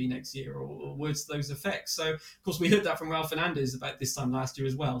MotoGP next year, or words to those effects. So, of course, we heard that from Ralph Fernandez about this time last year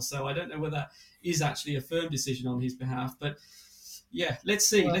as well. So I don't know whether that is actually a firm decision on his behalf. But, yeah, let's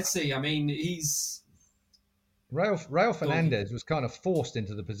see. I mean, Ralph Fernandez was kind of forced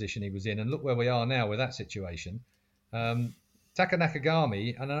into the position he was in, and look where we are now with that situation. Taka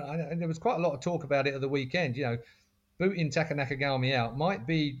Nakagami, and there was quite a lot of talk about it at the weekend. Booting Taka Nakagami out might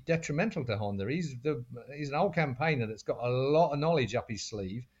be detrimental to Honda. He's an old campaigner that's got a lot of knowledge up his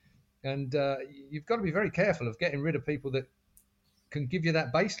sleeve, and you've got to be very careful of getting rid of people that can give you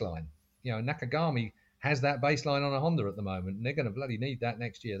that baseline. Nakagami has that baseline on a Honda at the moment, and they're going to bloody need that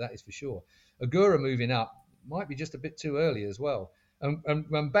next year. That is for sure. Agura moving up might be just a bit too early as well.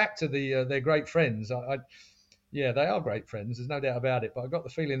 And back to their great friends. Yeah, they are great friends. There's no doubt about it. But I got the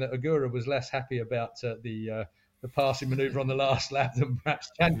feeling that Agura was less happy about the passing manoeuvre on the last lap than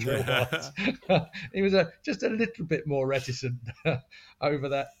perhaps Chantrell was. He was just a little bit more reticent over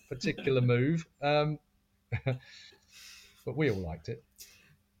that particular move. But we all liked it.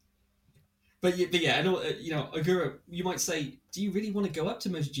 But yeah, and Agura, you might say, do you really want to go up to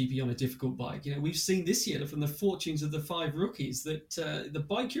MotoGP on a difficult bike? We've seen this year from the fortunes of the 5 rookies that the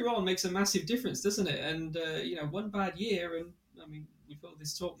bike you're on makes a massive difference, doesn't it? And one bad year, and I mean, we've got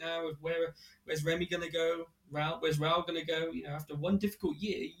this talk now of where's Remy going to go, where's Raul going to go? After one difficult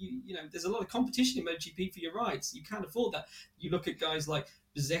year, there's a lot of competition in MotoGP for your rides. You can't afford that. You look at guys like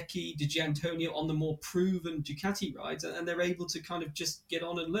Bezzecchi, Di Giannantonio on the more proven Ducati rides, and they're able to kind of just get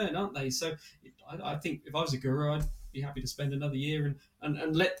on and learn, aren't they? So I think if I was a Agura, I'd be happy to spend another year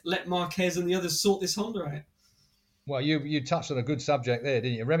and let Marquez and the others sort this Honda out. Well, you touched on a good subject there,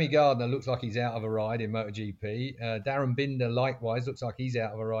 didn't you? Remy Gardner looks like he's out of a ride in MotoGP. Darren Binder, likewise, looks like he's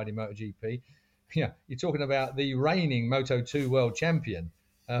out of a ride in MotoGP. You're talking about the reigning Moto2 world champion.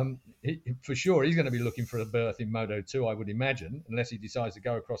 For sure, he's going to be looking for a berth in Moto2, I would imagine, unless he decides to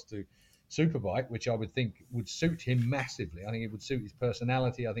go across to Superbike, which I would think would suit him massively. I think it would suit his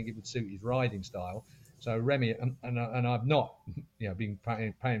personality. I think it would suit his riding style. So Remy, and I've not been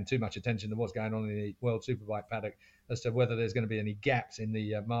paying too much attention to what's going on in the World Superbike paddock as to whether there's going to be any gaps in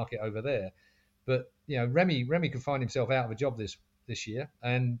the market over there. But Remy could find himself out of a job this year,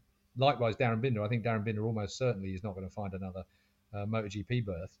 and likewise Darren Binder. I think Darren Binder almost certainly is not going to find another MotoGP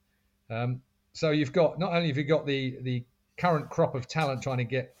berth. So you've got not only have you got the current crop of talent trying to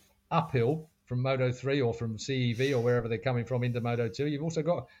get uphill from Moto3 or from CEV or wherever they're coming from into Moto2, you've also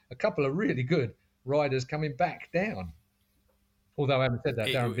got a couple of really good riders coming back down. Although, having said that,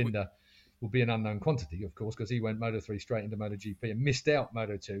 Darren Binder will be an unknown quantity, of course, because he went Moto3 straight into MotoGP and missed out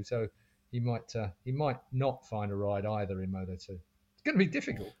Moto2, so he might not find a ride either in Moto2. It's going to be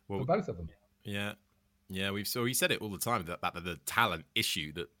difficult for both of them. Yeah, we said it all the time that the talent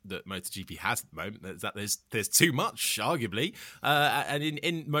issue that MotoGP has at the moment is that there's too much, arguably. And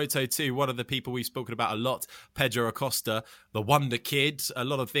in Moto2, one of the people we've spoken about a lot, Pedro Acosta, the Wonder Kid, a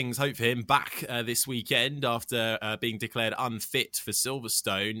lot of things hope for him back this weekend after being declared unfit for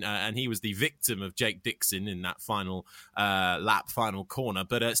Silverstone, and he was the victim of Jake Dixon in that final lap, final corner.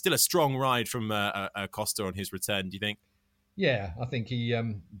 But still a strong ride from Acosta on his return, do you think? Yeah, I think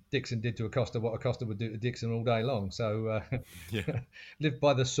Dixon did to Acosta what Acosta would do to Dixon all day long. So live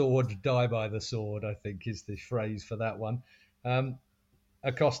by the sword, die by the sword, I think is the phrase for that one.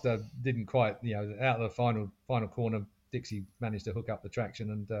 Acosta didn't quite, out of the final corner, Dixie managed to hook up the traction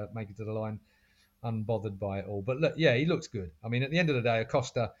and make it to the line unbothered by it all. But look, yeah, he looks good. I mean, at the end of the day,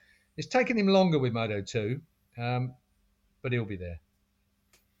 Acosta, it's taken him longer with Moto2, but he'll be there.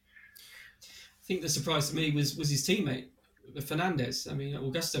 I think the surprise to me was his teammate, Fernandez. I mean,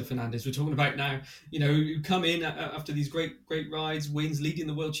 Augusto Fernandez, we're talking about now, who come in after these great rides, wins, leading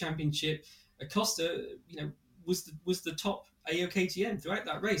the World Championship. Acosta, was the top AOKTM throughout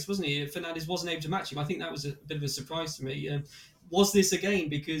that race, wasn't he? Fernandez wasn't able to match him. I think that was a bit of a surprise to me. Was this again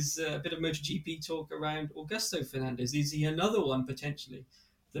because a bit of MotoGP talk around Augusto Fernandez? Is he another one potentially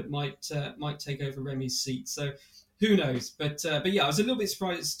that might take over Remy's seat? So who knows? But yeah, I was a little bit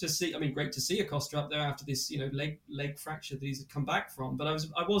surprised to see. I mean, great to see Acosta up there after this leg fracture that he's come back from. But I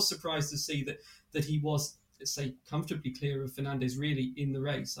was surprised to see that he was, let's say, comfortably clear of Fernandez really in the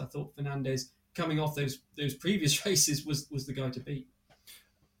race. I thought Fernandez, coming off those previous races, was the guy to beat.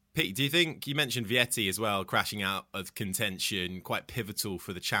 Pete, do you think, you mentioned Vietti as well, crashing out of contention, quite pivotal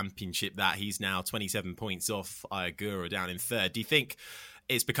for the championship, that he's now 27 points off Agura down in third. Do you think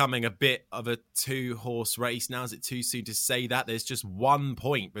it's becoming a bit of a 2-horse race now? Is it too soon to say that? There's just 1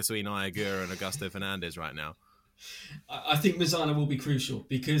 point between Agura and Augusto Fernandez right now. I think Misano will be crucial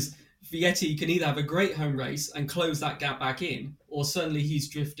because Vietti can either have a great home race and close that gap back in, or suddenly he's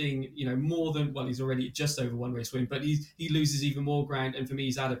drifting, more than, well, he's already just over one race win, but he loses even more ground, and for me,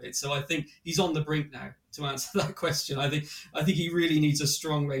 he's out of it. So I think he's on the brink now to answer that question. I think he really needs a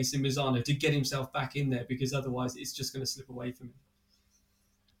strong race in Misano to get himself back in there, because otherwise it's just going to slip away from him.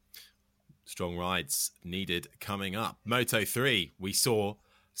 Strong rides needed coming up. Moto3, we saw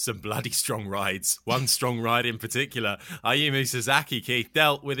Some bloody strong rides. One strong ride in particular. Ayumu Sasaki, Keith,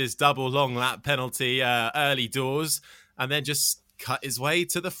 dealt with his double long lap penalty early doors and then just cut his way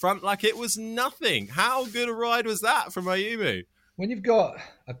to the front like it was nothing. How good a ride was that from Ayumu? When you've got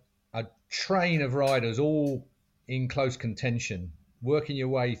a train of riders all in close contention, working your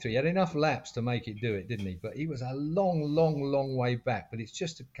way through, he had enough laps to make it do it, didn't he? But he was a long way back. But it's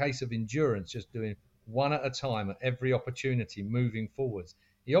just a case of endurance, just doing one at a time at every opportunity, moving forwards.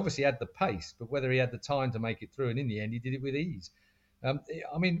 He obviously had the pace, but whether he had the time to make it through, and in the end, he did it with ease. I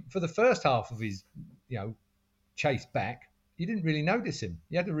mean, for the first half of his, chase back, you didn't really notice him.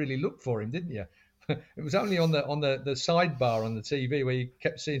 You had to really look for him, didn't you? It was only on the sidebar on the TV where you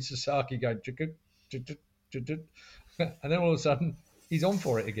kept seeing Sasaki going, and then all of a sudden he's on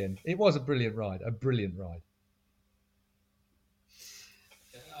for it again. It was a brilliant ride.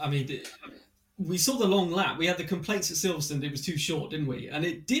 I mean, we saw the long lap. We had the complaints at Silverstone it was too short, didn't we? And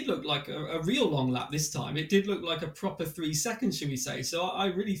it did look like a real long lap this time. It did look like a proper 3 seconds, should we say. So I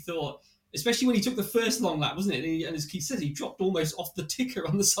really thought, especially when he took the first long lap, wasn't it? And as Keith said, he dropped almost off the ticker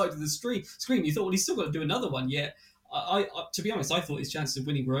on the side of the screen. You thought, well, he's still got to do another one yet. I to be honest, I thought his chances of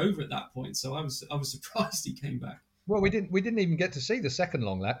winning were over at that point. So I was surprised he came back. Well, we didn't even get to see the second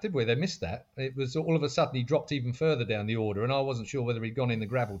long lap, did we? They missed that. It was all of a sudden he dropped even further down the order, and I wasn't sure whether he'd gone in the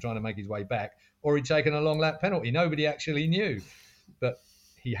gravel trying to make his way back or he'd taken a long lap penalty. Nobody actually knew, but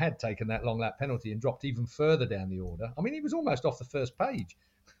he had taken that long lap penalty and dropped even further down the order. I mean, he was almost off the first page.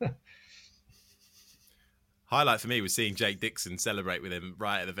 Highlight for me was seeing Jake Dixon celebrate with him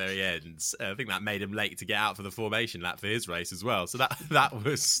right at the very end. I think that made him late to get out for the formation lap for his race as well. So that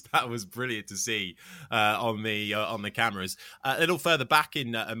was brilliant to see on the cameras. A little further back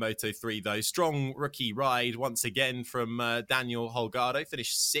in Moto3 though, strong rookie ride once again from Daniel Holgado,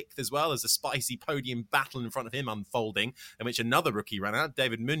 finished 6th as well as a spicy podium battle in front of him unfolding, in which another rookie ran out,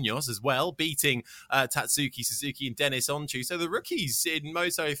 David Munoz as well, beating Tatsuki Suzuki and Dennis Onchu. So the rookies in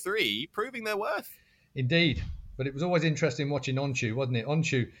Moto3 proving their worth. Indeed, but it was always interesting watching Onchu, wasn't it?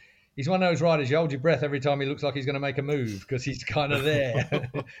 Onchu, he's one of those riders, you hold your breath every time he looks like he's going to make a move because he's kind of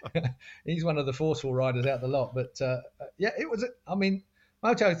there. He's one of the forceful riders out the lot. But it was,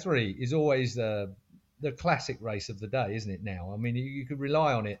 Moto3 is always the classic race of the day, isn't it now? I mean, you could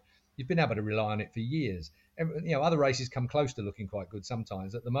rely on it. You've been able to rely on it for years. Other races come close to looking quite good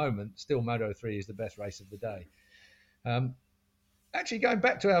sometimes. At the moment, still Moto3 is the best race of the day. Actually, going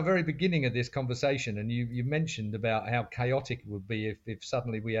back to our very beginning of this conversation, and you mentioned about how chaotic it would be if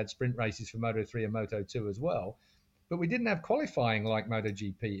suddenly we had sprint races for Moto3 and Moto2 as well. But we didn't have qualifying like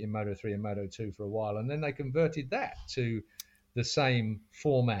MotoGP in Moto3 and Moto2 for a while, and then they converted that to the same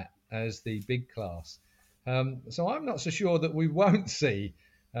format as the big class. So I'm not so sure that we won't see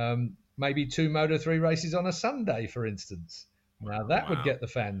maybe 2 Moto3 races on a Sunday, for instance. Now that would get the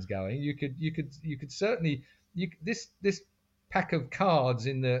fans going. You could certainly this pack of cards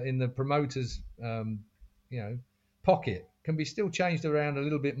in the promoter's pocket can be still changed around a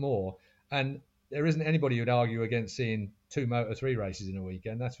little bit more, and there isn't anybody who'd argue against seeing 2 Moto3 races in a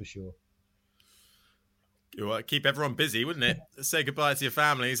weekend, that's for sure. Well, keep everyone busy, wouldn't it? Say goodbye to your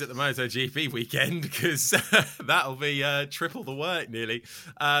families at the MotoGP weekend, because that'll be triple the work nearly.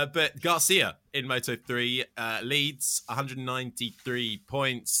 But Garcia in Moto3 leads 193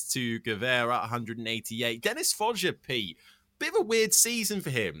 points to Guevara 188. Dennis Foggia, Pete, bit of a weird season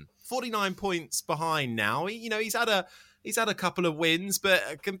for him. 49 points behind now. He's had a couple of wins,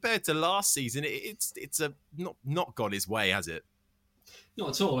 but compared to last season, it's not gone his way, has it? Not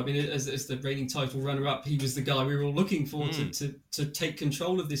at all. I mean, as the reigning title runner-up, he was the guy we were all looking for to take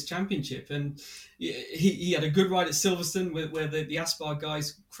control of this championship. And he had a good ride at Silverstone where the Aspar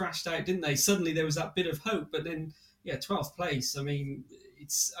guys crashed out, didn't they? Suddenly there was that bit of hope, but then 12th place. I mean,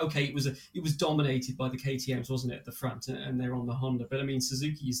 it's okay. It was dominated by the KTMs, wasn't it, at the front, and they're on the Honda. But I mean,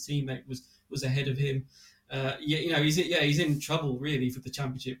 Suzuki, his teammate, was ahead of him. He's in trouble really for the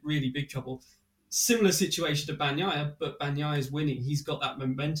championship, really big trouble. Similar situation to Bagnaia, but Bagnaia is winning. He's got that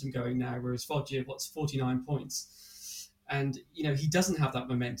momentum going now, whereas Foggia, 49 points, and he doesn't have that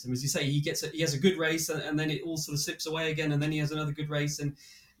momentum. As you say, he has a good race, and then it all sort of slips away again, and then he has another good race, and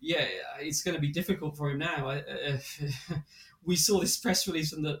it's going to be difficult for him now. We saw this press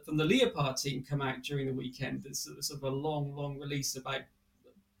release from the Leopard team come out during the weekend. It's sort of a long release about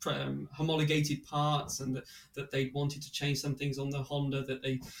homologated parts, and that they wanted to change some things on the Honda that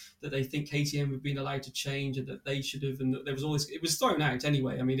they think KTM have been allowed to change, and that they should have, and there was always, it was thrown out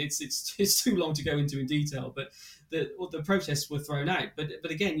anyway. I mean, it's too long to go into in detail, but the protests were thrown out.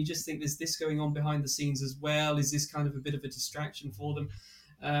 But again, you just think there's this going on behind the scenes as well. Is this kind of a bit of a distraction for them?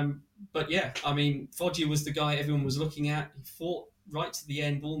 But yeah, I mean, Foggia was the guy everyone was looking at. He fought right to the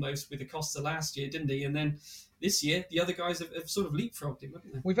end almost with Acosta last year, didn't he? And then this year, the other guys have sort of leapfrogged him,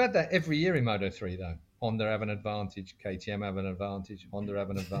 haven't they? We've had that every year in Moto3, though. Honda have an advantage, KTM have an advantage, Honda have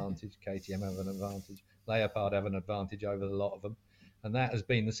an advantage, KTM have an advantage, Leopard have an advantage over a lot of them. And that has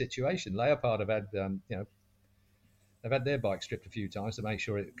been the situation. Leopard have had, they've had their bike stripped a few times to make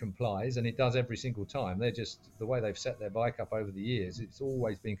sure it complies, and it does every single time. They're just, the way they've set their bike up over the years, it's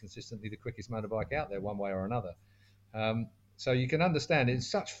always been consistently the quickest motorbike out there one way or another. So you can understand it's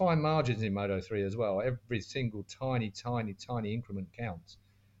such fine margins in Moto3 as well. Every single tiny increment counts.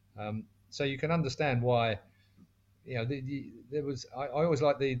 So you can understand why, there was. I always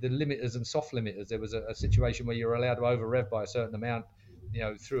like the limiters and soft limiters. There was a situation where you were allowed to over rev by a certain amount,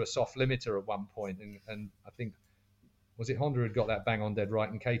 through a soft limiter at one point, and I think, was it Honda had got that bang on dead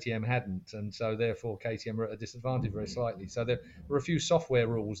right and KTM hadn't, and so therefore KTM were at a disadvantage very slightly. So there were a few software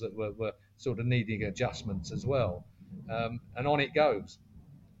rules that were sort of needing adjustments as well, and on it goes.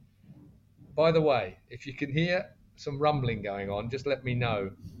 By the way, if you can hear some rumbling going on, just let me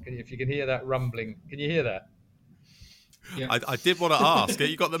know. If you can hear that rumbling, can you hear that? Yeah. I did want to ask.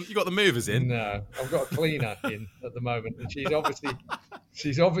 You got the movers in? No, I've got a cleaner in at the moment, and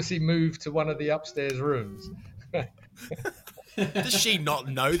she's obviously moved to one of the upstairs rooms. Does she not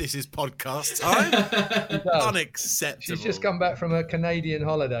know this is podcast time? Unacceptable. She's just come back from a Canadian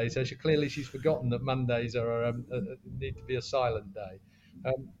holiday, so she's forgotten that Mondays are need to be a silent day.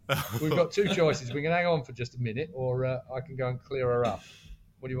 We've got two choices. We can hang on for just a minute, or I can go and clear her up.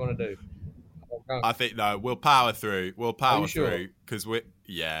 What do you want to do? I think no. We'll power through. Are you sure? Through because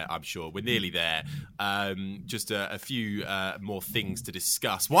I'm sure we're nearly there. Just a few more things to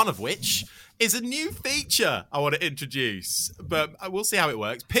discuss. One of which is a new feature I want to introduce, but we'll see how it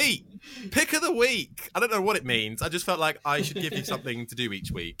works. Pete, pick of the week. I don't know what it means. I just felt like I should give you something to do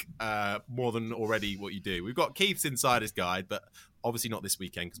each week, more than already what you do. We've got Keith's Insider's Guide, but obviously not this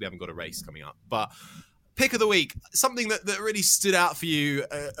weekend because we haven't got a race coming up. But pick of the week, something that really stood out for you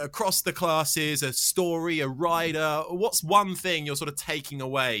across the classes, a story, a rider. What's one thing you're sort of taking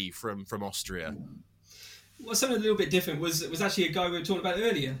away from Austria? Well, something a little bit different was actually a guy we were talking about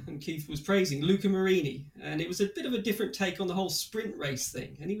earlier, and Keith was praising, Luca Marini. And it was a bit of a different take on the whole sprint race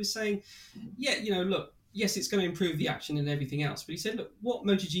thing. And he was saying, look, yes, it's going to improve the action and everything else. But he said, look, what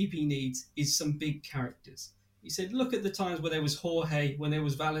MotoGP needs is some big characters. He said, look at the times where there was Jorge, when there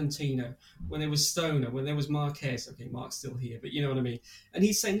was Valentino, when there was Stoner, when there was Marquez. Okay, Mark's still here, but you know what I mean. And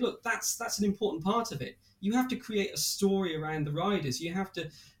he's saying, look, that's an important part of it. You have to create a story around the riders. You have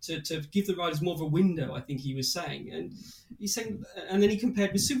to give the riders more of a window, I think he was saying. And he's saying, and then he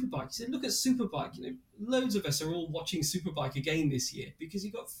compared with Superbike. He said, look at Superbike. Loads of us are all watching Superbike again this year because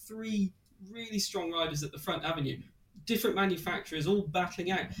you've got three really strong riders at the front, haven't you? Different manufacturers all battling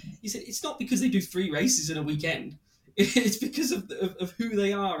out. He said it's not because they do 3 races in a weekend. It's because of who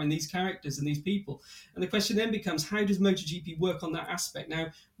they are and these characters and these people. And the question then becomes, how does MotoGP work on that aspect? Now,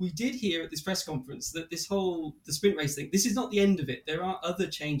 we did hear at this press conference that the sprint race thing, this is not the end of it. There are other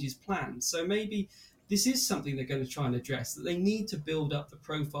changes planned. So maybe this is something they're going to try and address, that they need to build up the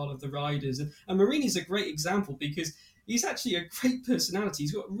profile of the riders. And Marini's a great example because he's actually a great personality.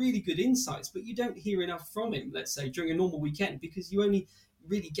 He's got really good insights, but you don't hear enough from him, let's say, during a normal weekend because you only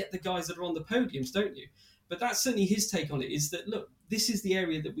really get the guys that are on the podiums, don't you? But that's certainly his take on it, is that, look, this is the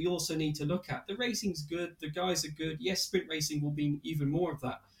area that we also need to look at. The racing's good. The guys are good. Yes, sprint racing will be even more of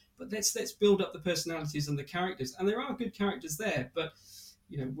that. But let's build up the personalities and the characters. And there are good characters there, but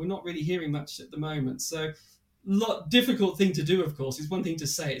we're not really hearing much at the moment. So difficult thing to do, of course. It's one thing to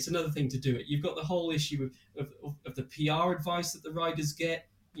say, it's another thing to do it. You've got the whole issue of the PR advice that the riders get.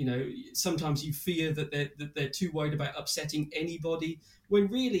 Sometimes you fear that they're too worried about upsetting anybody, when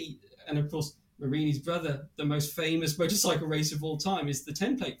really, and of course, Marini's brother, the most famous motorcycle racer of all time, is the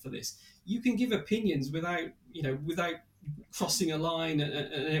template for this. You can give opinions without crossing a line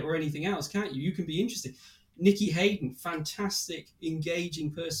or anything else, can't you? You can be interesting. Nicky Hayden, fantastic,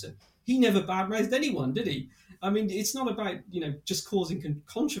 engaging person. He never badmouthed anyone, did he? I mean, it's not about, just causing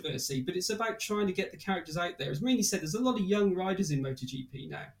controversy, but it's about trying to get the characters out there. As Marini said, there's a lot of young riders in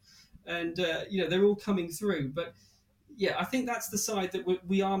MotoGP now. And, they're all coming through. But, yeah, I think that's the side that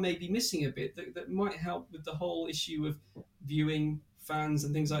we are maybe missing a bit, that might help with the whole issue of viewing fans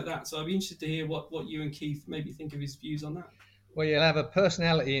and things like that. So I'd be interested to hear what you and Keith maybe think of his views on that. Well, you'll have a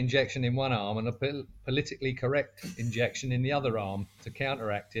personality injection in one arm and a politically correct injection in the other arm to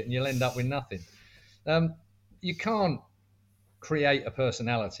counteract it, and you'll end up with nothing. You can't create a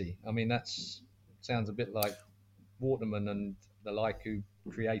personality. I mean, sounds a bit like Waterman and the like, who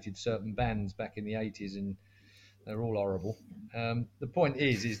created certain bands back in the 80s, and they're all horrible. The point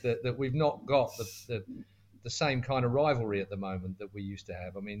is that we've not got the same kind of rivalry at the moment that we used to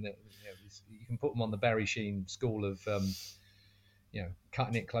have. I mean, you can put them on the Barry Sheene school of,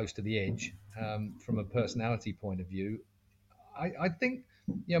 cutting it close to the edge from a personality point of view. I think,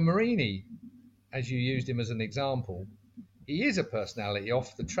 Marini, as you used him as an example, he is a personality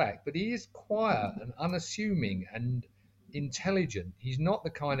off the track, but he is quiet and unassuming and intelligent. He's not the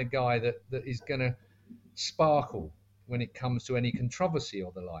kind of guy that is going to sparkle when it comes to any controversy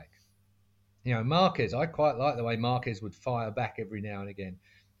or the like. Marquez, I quite like the way Marquez would fire back every now and again.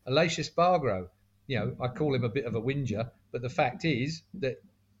 Aleix Espargaro, I call him a bit of a whinger, but the fact is that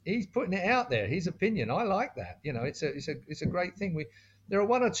he's putting it out there, his opinion. I like that. It's a great thing. There are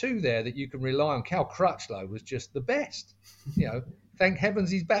one or two there that you can rely on. Cal Crutchlow was just the best. Thank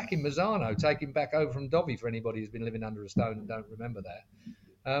heavens he's back in Mazzano, taking back over from Dovi for anybody who's been living under a stone and don't remember that.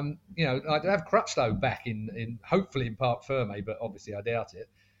 I'd have Crutchlow back in hopefully in Parc Ferme, but obviously I doubt it.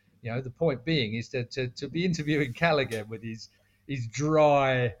 The point being is to be interviewing Cal again with his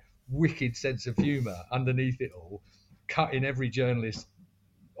dry, wicked sense of humour underneath it all, cutting every journalist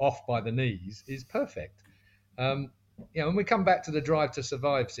off by the knees, is perfect. And we come back to the Drive to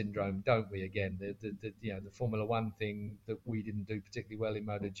Survive syndrome, don't we? Again, the Formula One thing that we didn't do particularly well in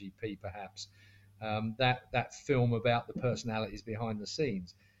MotoGP, perhaps. That film about the personalities behind the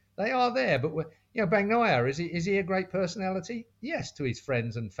scenes, they are there. But Bagnaia, is he a great personality? Yes, to his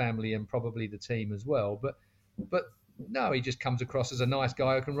friends and family and probably the team as well. But no, he just comes across as a nice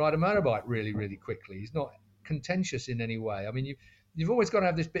guy who can ride a motorbike really, really quickly. He's not contentious in any way. I mean, you've always got to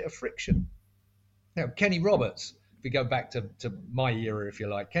have this bit of friction. Kenny Roberts, if we go back to my era, if you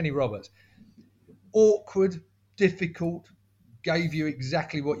like, Kenny Roberts, awkward, difficult, gave you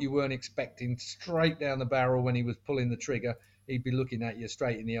exactly what you weren't expecting, straight down the barrel when he was pulling the trigger. He'd be looking at you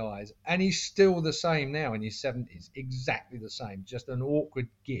straight in the eyes. And he's still the same now in his 70s, exactly the same, just an awkward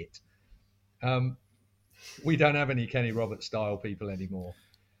git. We don't have any Kenny Roberts style people anymore.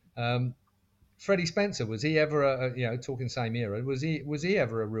 Freddie Spencer, was he ever talking same era, was he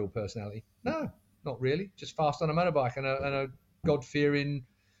ever a real personality? No, not really. Just fast on a motorbike and a God-fearing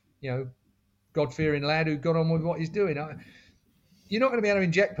lad who got on with what he's doing. You're not going to be able to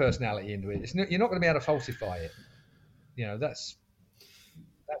inject personality into it. You're not going to be able to falsify it. That's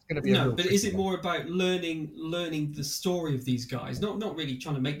going to be no. But is it more about learning the story of these guys? Not really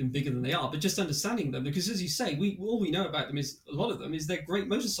trying to make them bigger than they are, but just understanding them. Because as you say, all we know about them is a lot of them is they're great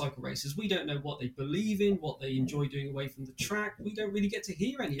motorcycle racers. We don't know what they believe in, what they enjoy doing away from the track. We don't really get to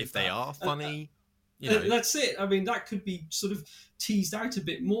hear any of that. If they are funny. That's it. I mean, that could be sort of teased out a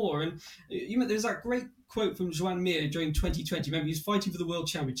bit more. And there's that great quote from Joan Mir during 2020. Remember, he was fighting for the World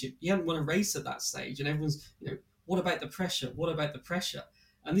Championship. He hadn't won a race at that stage, and everyone's, what about the pressure? What about the pressure?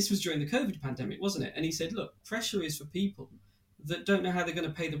 And this was during the COVID pandemic, wasn't it? And he said, look, pressure is for people that don't know how they're going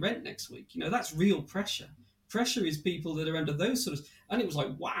to pay the rent next week. That's real pressure. Pressure is people that are under those sort of... And it was like,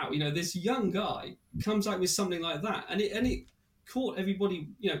 wow, this young guy comes out with something like that. And it caught everybody,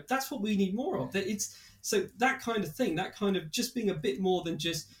 that's what we need more of. So that kind of thing, that kind of just being a bit more than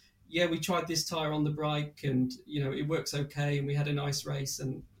just, we tried this tyre on the bike and, it works okay and we had a nice race.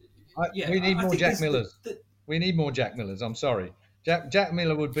 And we need more Jack Millers. We need more Jack Millers. I'm sorry. Jack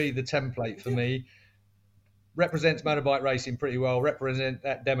Miller would be the template for me. Represents motorbike racing pretty well. Represent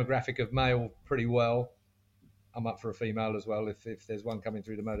that demographic of male pretty well. I'm up for a female as well if there's one coming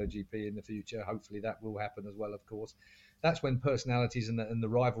through the MotoGP in the future. Hopefully that will happen as well, of course. That's when personalities and the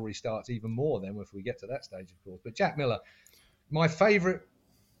rivalry starts even more then if we get to that stage, of course. But Jack Miller, my favourite,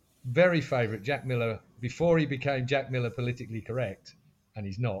 very favourite Jack Miller, before he became Jack Miller politically correct, and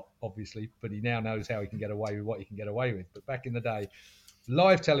he's not, obviously, but he now knows how he can get away with what he can get away with. But back in the day,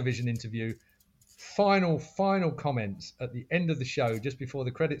 live television interview, final comments at the end of the show, just before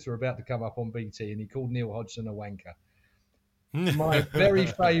the credits were about to come up on BT, and he called Neil Hodgson a wanker. My very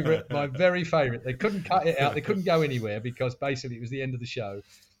favourite. They couldn't cut it out. They couldn't go anywhere because basically it was the end of the show.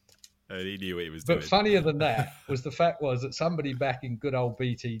 And he knew what he was doing. But funnier than that was the fact was that somebody back in good old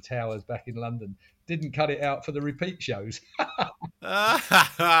BT Towers back in London didn't cut it out for the repeat shows.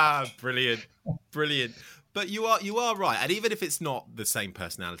 Brilliant. But you are right. And even if it's not the same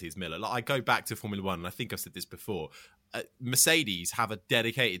personality as Miller, like I go back to Formula One, and I think I've said this before, Mercedes have a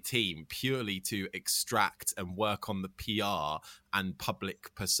dedicated team purely to extract and work on the PR and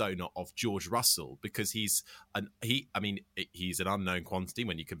public persona of George Russell, because he's an unknown quantity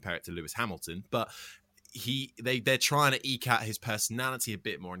when you compare it to Lewis Hamilton, but they're trying to eke out his personality a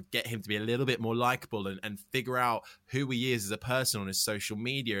bit more and get him to be a little bit more likable and figure out who he is as a person on his social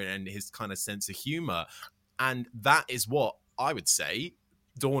media and his kind of sense of humor. And that is what I would say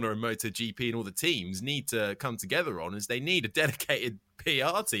Dorna and MotoGP and all the teams need to come together on, is they need a dedicated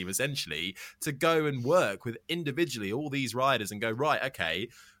PR team essentially to go and work with individually all these riders and go, right, okay,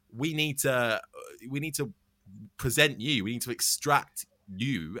 we need to present you, we need to extract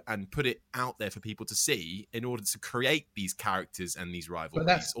you and put it out there for people to see in order to create these characters and these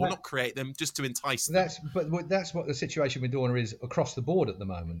rivalries, or not create them, just to entice them. But that's what the situation with Dorna is across the board at the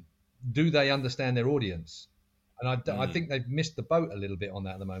moment. Do they understand their audience? And I think they've missed the boat a little bit on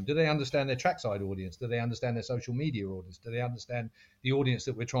that at the moment. Do they understand their trackside audience? Do they understand their social media audience? Do they understand the audience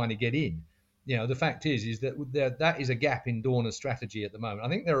that we're trying to get in? You know, the fact is that that is a gap in Dorna's strategy at the moment. I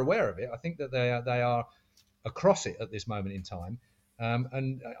think they're aware of it. I think that they are across it at this moment in time.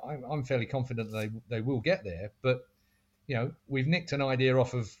 And I'm fairly confident they will get there. But, you know, we've nicked an idea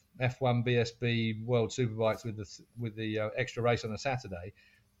off of F1 BSB World Superbikes with the extra race on a Saturday.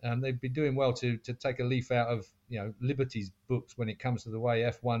 They'd be doing well to take a leaf out of, you know, Liberty's books when it comes to the way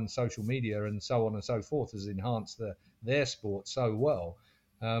F1 social media and so on and so forth has enhanced their sport so well.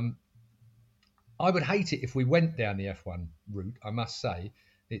 I would hate it if we went down the F1 route, I must say.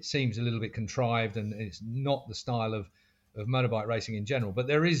 It seems a little bit contrived and it's not the style of motorbike racing in general. But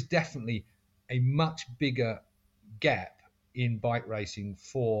there is definitely a much bigger gap in bike racing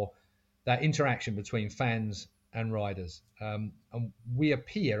for that interaction between fans and riders. And we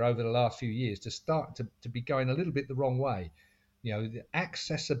appear over the last few years to start to be going a little bit the wrong way. You know, the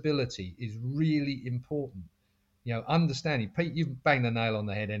accessibility is really important. You know, understanding, Pete, you've banged the nail on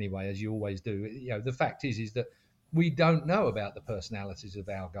the head anyway, as you always do. You know, the fact is that we don't know about the personalities of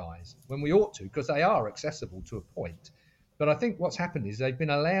our guys when we ought to, because they are accessible to a point. But I think what's happened is they've been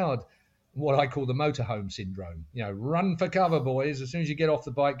allowed what I call the motorhome syndrome. You know, run for cover, boys. As soon as you get off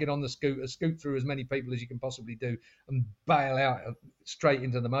the bike, get on the scooter, scoot through as many people as you can possibly do and bail out straight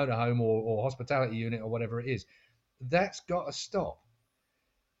into the motorhome or hospitality unit or whatever it is. That's got to stop.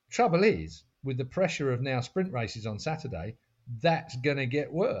 Trouble is, with the pressure of now sprint races on Saturday, that's going to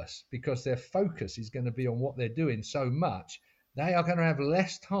get worse because their focus is going to be on what they're doing so much. They are going to have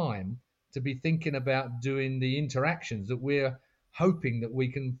less time to be thinking about doing the interactions that we're hoping that we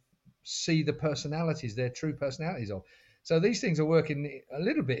can see the personalities, their true personalities of. So these things are working a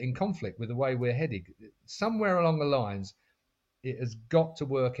little bit in conflict with the way we're heading. Somewhere along the lines, it has got to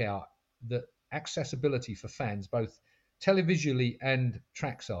work out that accessibility for fans, both televisually and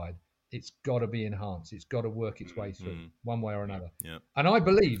trackside, it's got to be enhanced. It's got to work its way through one way or another. Yeah. And I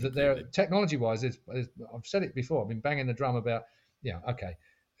believe that there, technology-wise, I've said it before, I've been banging the drum about, okay,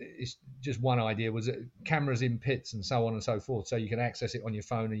 it's just one idea was cameras in pits and so on and so forth, so you can access it on your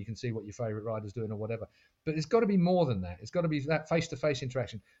phone and you can see what your favourite rider's doing or whatever. But it's got to be more than that. It's got to be that face-to-face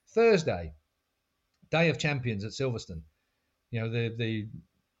interaction. Thursday, Day of Champions at Silverstone, you know, the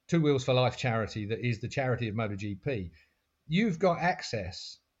Two Wheels for Life charity that is the charity of MotoGP. You've got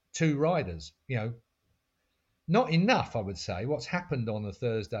access to riders, you know, not enough, I would say. What's happened on the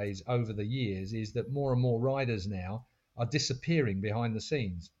Thursdays over the years is that more and more riders now are disappearing behind the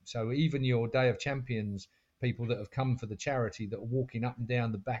scenes. So even your Day of Champions people that have come for the charity that are walking up and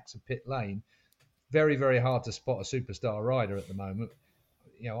down the backs of pit lane, very, very hard to spot a superstar rider at the moment.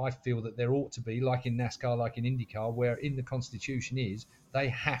 You know, I feel that there ought to be, like in NASCAR, like in IndyCar, where in the constitution is they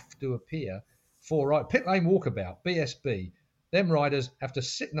have to appear for pit lane walkabout, BSB. Them riders have to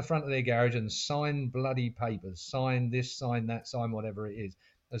sit in the front of their garage and sign bloody papers, sign this, sign that, sign whatever it is,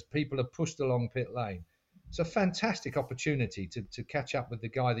 as people are pushed along pit lane. It's a fantastic opportunity to catch up with the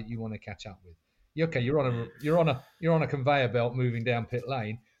guy that you want to catch up with. Okay, you're on a conveyor belt moving down pit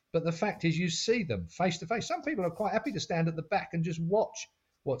lane, but the fact is you see them face to face. Some people are quite happy to stand at the back and just watch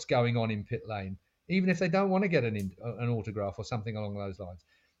what's going on in pit lane, even if they don't want to get an autograph or something along those lines.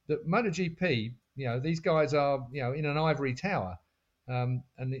 But MotoGP, you know, these guys are, you know, in an ivory tower, and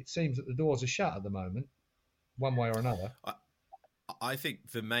it seems that the doors are shut at the moment, one way or another. I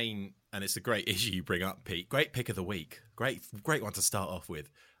think the main, and it's a great issue you bring up, Pete. Great pick of the week. Great one to start off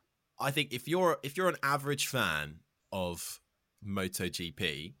with. I think if you're an average fan of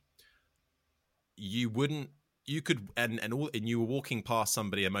MotoGP, you were walking past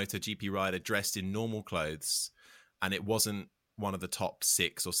somebody, a MotoGP rider dressed in normal clothes, and it wasn't one of the top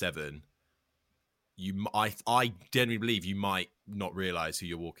 6 or 7. I genuinely believe you might not realize who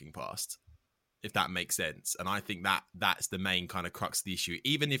you're walking past, if that makes sense. And I think that's the main kind of crux of the issue.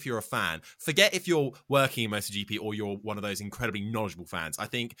 Even if you're a fan, forget if you're working in MotoGP or you're one of those incredibly knowledgeable fans. I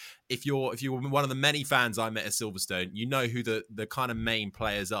think if you're one of the many fans I met at Silverstone, you know who the kind of main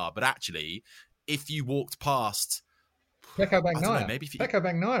players are. But actually, if you walked past Pecco Bagnaia, Pecco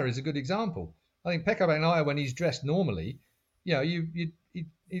Bagnaia is a good example. I think Pecco Bagnaia, when he's dressed normally, you know,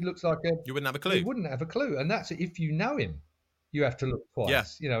 he looks like you wouldn't have a clue. You wouldn't have a clue, and that's if you know him. You have to look twice. Yeah.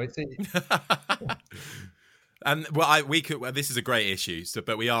 You know, it's And well, we could. Well, this is a great issue. So,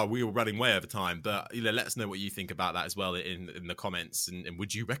 but we were running way over time. But let us know what you think about that as well in the comments. And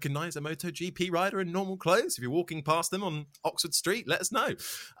would you recognise a MotoGP rider in normal clothes if you're walking past them on Oxford Street? Let us know.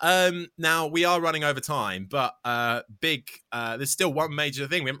 Now we are running over time, but there's still one major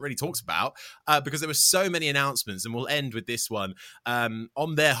thing we haven't really talked about because there were so many announcements, and we'll end with this one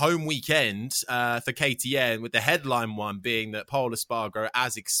on their home weekend for KTM, with the headline one being that Pol Espargaro,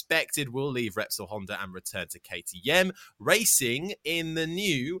 as expected, will leave Repsol Honda and return to KTM, racing in the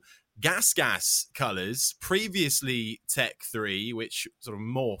new Gas colours, previously Tech 3, which sort of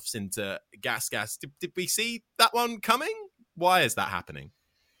morphs into Gas. Did we see that one coming? Why is that happening?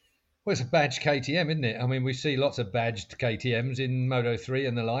 Well, it's a badged KTM, isn't it? I mean, we see lots of badged KTMs in Moto3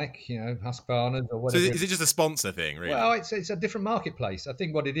 and the like, Husqvarna or whatever. So is it just a sponsor thing, really? Well, it's a different marketplace. I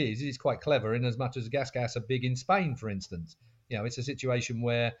think what it is quite clever in as much as Gas are big in Spain, for instance. It's a situation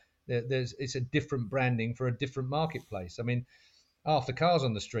where it's a different branding for a different marketplace. I mean, half the cars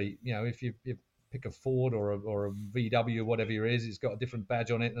on the street, if you pick a Ford or a VW or whatever it is, it's got a different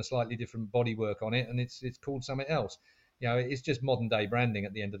badge on it and a slightly different bodywork on it, and it's called something else. It's just modern day branding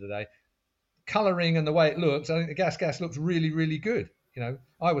at the end of the day. Colouring and the way it looks, I think the Gas looks really, really good. I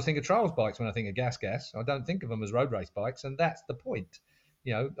always think of trials bikes when I think of Gas. I don't think of them as road race bikes, and that's the point.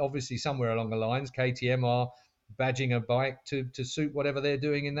 Obviously somewhere along the lines, KTM are badging a bike to suit whatever they're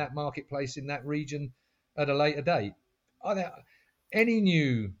doing in that marketplace, in that region at a later date. Any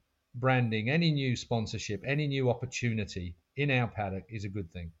new branding, any new sponsorship, any new opportunity in our paddock is a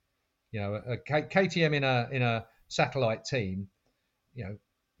good thing. A KTM in a satellite team,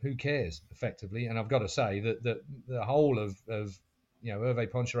 who cares effectively? And I've got to say that the whole of Hervé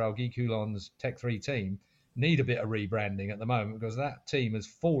Poncharal, Guy Coulon's Tech 3 team need a bit of rebranding at the moment, because that team has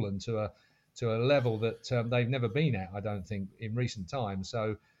fallen to a level that they've never been at, I don't think, in recent times.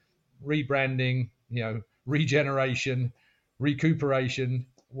 So rebranding, regeneration, recuperation,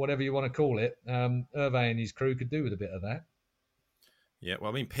 whatever you want to call it, Hervé and his crew could do with a bit of that. Yeah,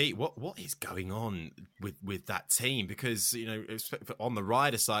 well, I mean, Pete, what is going on with that team? Because, on the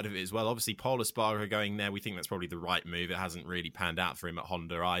rider side of it as well, obviously Pol Espargaro going there, we think that's probably the right move. It hasn't really panned out for him at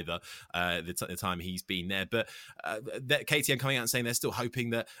Honda either, the time he's been there. But KTM coming out and saying they're still hoping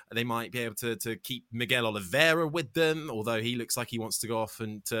that they might be able to keep Miguel Oliveira with them, although he looks like he wants to go off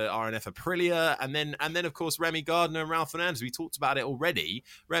and to RNF Aprilia. And then of course, Remy Gardner and Ralph Fernandez. We talked about it already.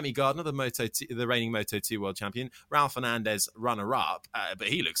 Remy Gardner, the reigning Moto2 world champion. Ralph Fernandez, runner-up. But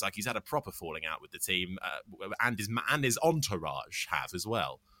he looks like he's had a proper falling out with the team, and his entourage have as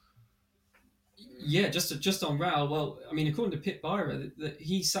well. Yeah, just on Raul. Well, I mean, according to Pit Byra, that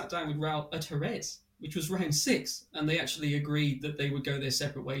he sat down with Raul at Jerez, which was round 6, and they actually agreed that they would go their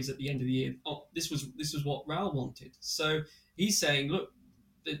separate ways at the end of the year. This was what Raul wanted. So he's saying, look,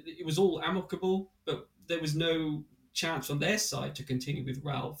 it was all amicable, but there was no chance on their side to continue with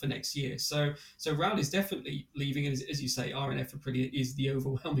Raul for next year. So Raul is definitely leaving, and as you say, RNF Aprilia is the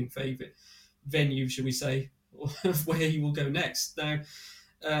overwhelming favourite venue, should we say, of where he will go next. Now,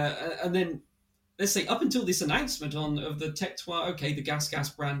 and then let's say up until this announcement of the Tech 3, okay, the Gas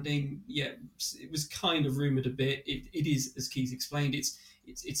branding, yeah, it was kind of rumoured a bit. It is, as Keith explained,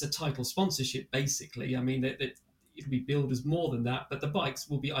 it's a title sponsorship basically. I mean that it'll be billed as more than that, but the bikes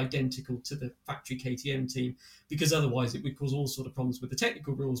will be identical to the factory KTM team, because otherwise it would cause all sort of problems with the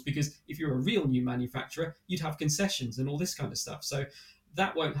technical rules, because if you're a real new manufacturer, you'd have concessions and all this kind of stuff. So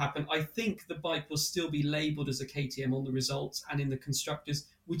that won't happen. I think the bike will still be labelled as a KTM on the results and in the constructors,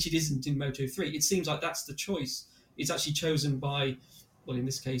 which it isn't in Moto3. It seems like that's the choice. It's actually chosen by, well, in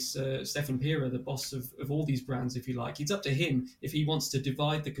this case, Stefan Pira, the boss of all these brands, if you like. It's up to him if he wants to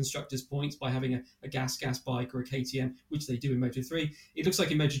divide the constructors' points by having a gas bike or a KTM, which they do in Moto3. It looks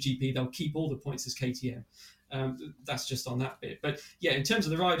like in MotoGP, they'll keep all the points as KTM. That's just on that bit. But yeah, in terms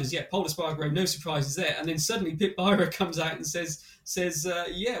of the riders, yeah, Pol Espargaro, no surprises there. And then suddenly Pit Byra comes out and says,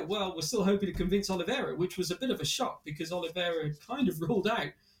 yeah, well, we're still hoping to convince Oliveira, which was a bit of a shock because Oliveira kind of ruled out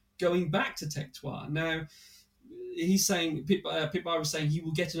going back to Tech 3. Now, he's saying, Pit Byra was saying he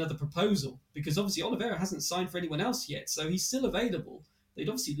will get another proposal because obviously Oliveira hasn't signed for anyone else yet, so he's still available. They'd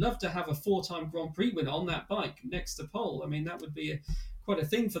obviously love to have a 4-time Grand Prix winner on that bike next to Pol. I mean, that would be quite a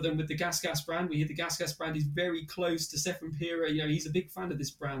thing for them with the Gas brand. We hear the Gas brand is very close to Stefan Pira. You know, he's a big fan of this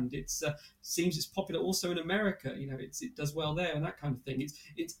brand. It seems it's popular also in America. You know, it does well there and that kind of thing.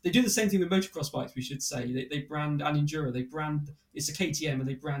 They do the same thing with motocross bikes, we should say. They brand an Enduro. They brand, it's a KTM and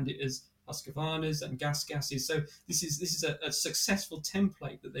they brand it as Husqvarna's and Gases. So this is a successful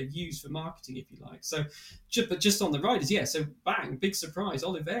template that they've used for marketing, if you like. So, but just on the riders, yeah. So bang, big surprise.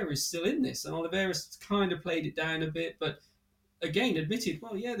 Oliveira is still in this, and Oliveira's kind of played it down a bit, but again admitted,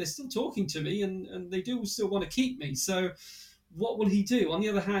 well, yeah, they're still talking to me and they do still want to keep me. So what will he do? On the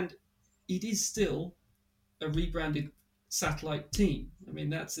other hand, it is still a rebranded satellite team. I mean,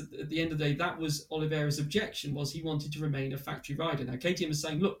 that's at the end of the day, that was Oliveira's objection, was he wanted to remain a factory rider. Now, KTM is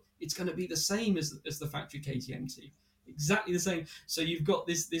saying, look, it's going to be the same as the factory KTM team. Exactly the same. So you've got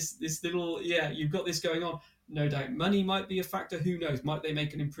this little, you've got this going on. No doubt money might be a factor. Who knows? Might they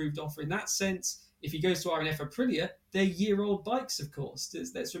make an improved offer in that sense? If he goes to RNF Aprilia, they're year-old bikes, of course.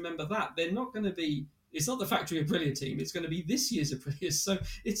 Let's remember that. They're not going to be... It's not the factory Aprilia team. It's going to be this year's Aprilia. So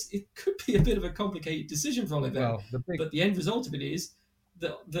it could be a bit of a complicated decision for Oliveira. But the end result of it is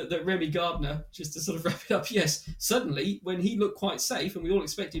that Remy Gardner, just to sort of wrap it up, yes, suddenly, when he looked quite safe, and we all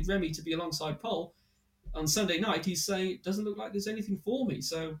expected Remy to be alongside Pole, on Sunday night, he's saying, it doesn't look like there's anything for me.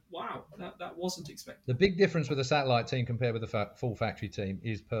 So, wow, that wasn't expected. The big difference with the satellite team compared with the full factory team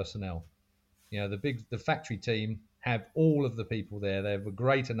is personnel. You know, the factory team have all of the people there. They have a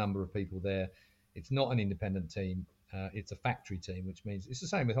greater number of people there. It's not an independent team. It's a factory team, which means it's the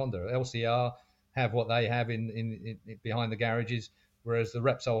same with Honda. LCR have what they have in behind the garages, whereas the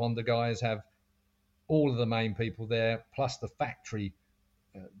Repsol Honda guys have all of the main people there, plus the factory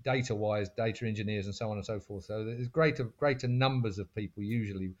data-wise, data engineers and so on and so forth. So there's greater numbers of people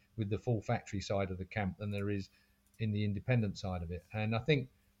usually with the full factory side of the camp than there is in the independent side of it. And I think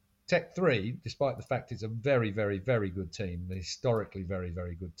Tech 3, despite the fact it's a very, very, very good team, a historically very,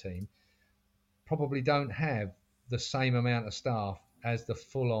 very good team, probably don't have the same amount of staff as the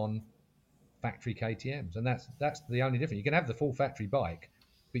full-on factory KTMs. And that's the only difference. You can have the full factory bike,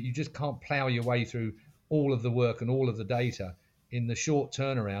 but you just can't plough your way through all of the work and all of the data in the short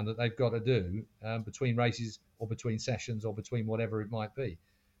turnaround that they've got to do between races or between sessions or between whatever it might be.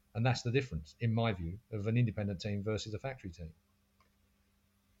 And that's the difference, in my view, of an independent team versus a factory team.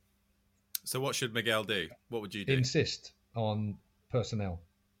 So what should Miguel do? What would you do? Insist on personnel.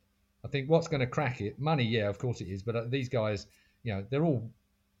 I think what's going to crack it, money, yeah, of course it is, but these guys, you know, they're all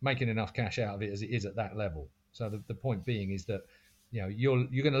making enough cash out of it as it is at that level. So the point being is that, you know,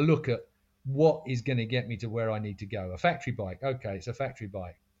 you're going to look at what is going to get me to where I need to go. A factory bike, okay, it's a factory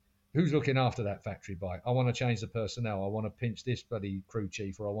bike. Who's looking after that factory bike? I want to change the personnel. I want to pinch this bloody crew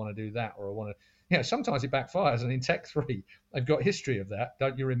chief, or I want to do that, or I want to... You know, sometimes it backfires, and in Tech 3, they've got history of that.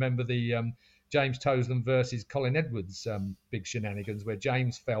 Don't you remember the James Toseland versus Colin Edwards big shenanigans, where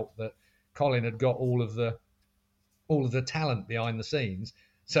James felt that Colin had got all of the talent behind the scenes.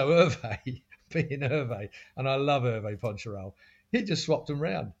 So Hervé, being Hervé, and I love Hervé Poncharal, he just swapped them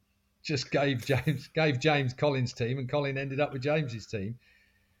round. Just gave James Colin's team, and Colin ended up with James's team.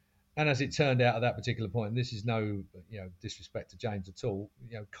 And as it turned out at that particular point, and this is no disrespect to James at all,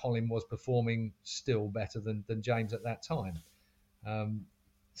 Colin was performing still better than James at that time.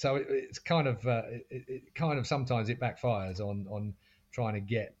 So it's kind of sometimes it backfires on trying to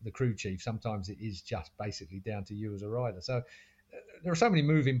get the crew chief. Sometimes it is just basically down to you as a rider. So there are so many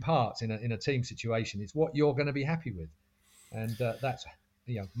moving parts in a team situation. It's what you're going to be happy with, and that's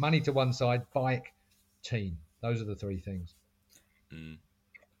money to one side, bike, team. Those are the three things. Mm.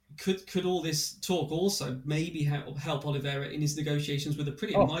 Could all this talk also maybe help Oliveira in his negotiations with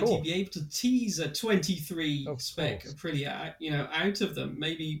Aprilia? Might he be able to tease a 23 spec Aprilia, out of them?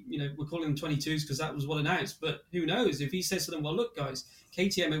 Maybe, we're calling them 22s because that was what announced, but who knows? If he says to them, well, look, guys,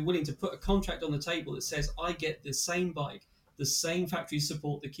 KTM are willing to put a contract on the table that says I get the same bike, the same factory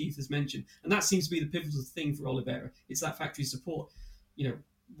support that Keith has mentioned. And that seems to be the pivotal thing for Oliveira. It's that factory support.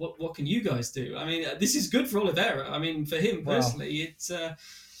 What can you guys do? I mean, this is good for Oliveira. I mean, for him personally, it's...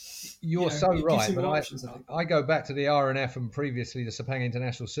 You're so right, but I go back to the RNF and previously the Sepang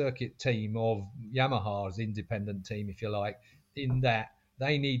International Circuit team of Yamaha's independent team, if you like, in that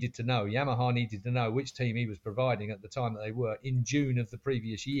Yamaha needed to know which team he was providing at the time that they were in June of the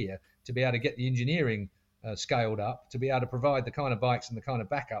previous year to be able to get the engineering scaled up, to be able to provide the kind of bikes and the kind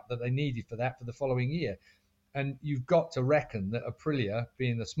of backup that they needed for the following year. And you've got to reckon that Aprilia,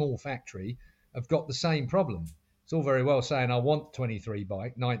 being the small factory, have got the same problem. It's all very well saying I want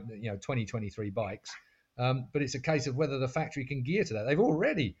 2023 bikes, but it's a case of whether the factory can gear to that. They've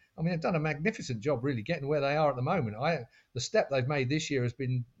done a magnificent job really getting where they are at the moment. The step they've made this year has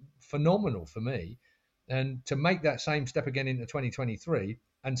been phenomenal for me, and to make that same step again into 2023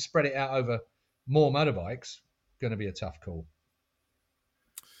 and spread it out over more motorbikes, going to be a tough call.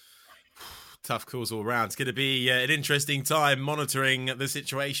 tough calls all round. It's going to be an interesting time monitoring the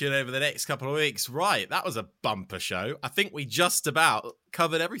situation over the next couple of weeks. Right, that was a bumper show. I think we just about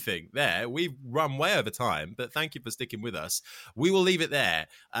covered everything there. We've run way over time, but thank you for sticking with us. We will leave it there.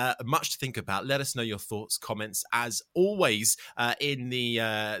 Much to think about. Let us know your thoughts, comments, as always, in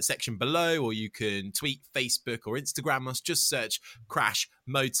the section below, or you can tweet, Facebook, or Instagram us. Just search Crash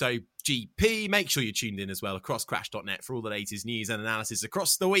Moto GP. Make sure you're tuned in as well across crash.net for all the latest news and analysis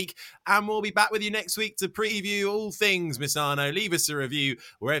across the week. And we'll be back with you next week to preview all things Misano. Leave us a review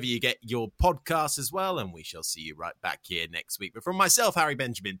wherever you get your podcasts as well. And we shall see you right back here next week. But from myself, Harry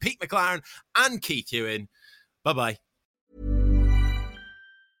Benjamin, Pete McLaren, and Keith Hewen, bye-bye.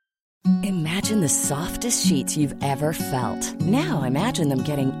 Imagine the softest sheets you've ever felt. Now imagine them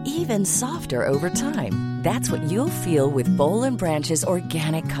getting even softer over time. That's what you'll feel with Boll & Branch's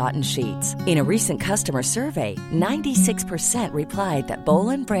organic cotton sheets. In a recent customer survey, 96% replied that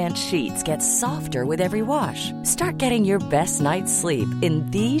Boll & Branch sheets get softer with every wash. Start getting your best night's sleep in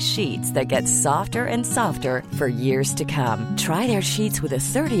these sheets that get softer and softer for years to come. Try their sheets with a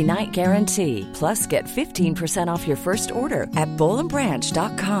 30-night guarantee. Plus, get 15% off your first order at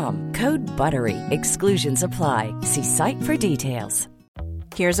bollandbranch.com. Code BUTTERY. Exclusions apply. See site for details.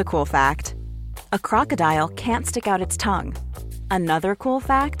 Here's a cool fact. A crocodile can't stick out its tongue. Another cool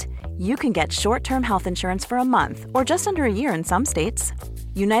fact, you can get short-term health insurance for a month or just under a year in some states.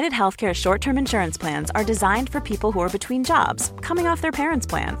 United Healthcare short-term insurance plans are designed for people who are between jobs, coming off their parents'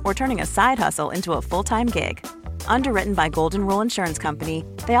 plan, or turning a side hustle into a full-time gig. Underwritten by Golden Rule Insurance Company,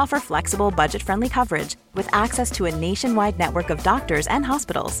 they offer flexible, budget-friendly coverage with access to a nationwide network of doctors and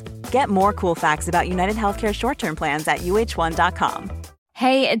hospitals. Get more cool facts about United Healthcare short-term plans at uh1.com.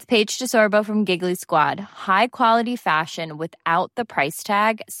 Hey, it's Paige DeSorbo from Giggly Squad. High quality fashion without the price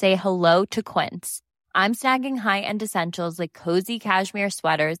tag. Say hello to Quince. I'm snagging high-end essentials like cozy cashmere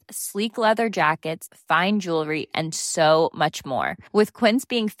sweaters, sleek leather jackets, fine jewelry, and so much more. With Quince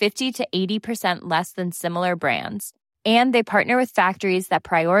being 50 to 80% less than similar brands. And they partner with factories that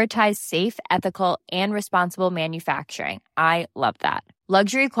prioritize safe, ethical, and responsible manufacturing. I love that.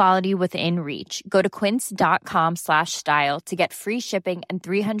 Luxury quality within reach. Go to quince.com/style to get free shipping and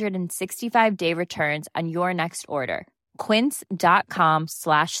 365-day returns on your next order.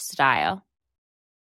 Quince.com/style.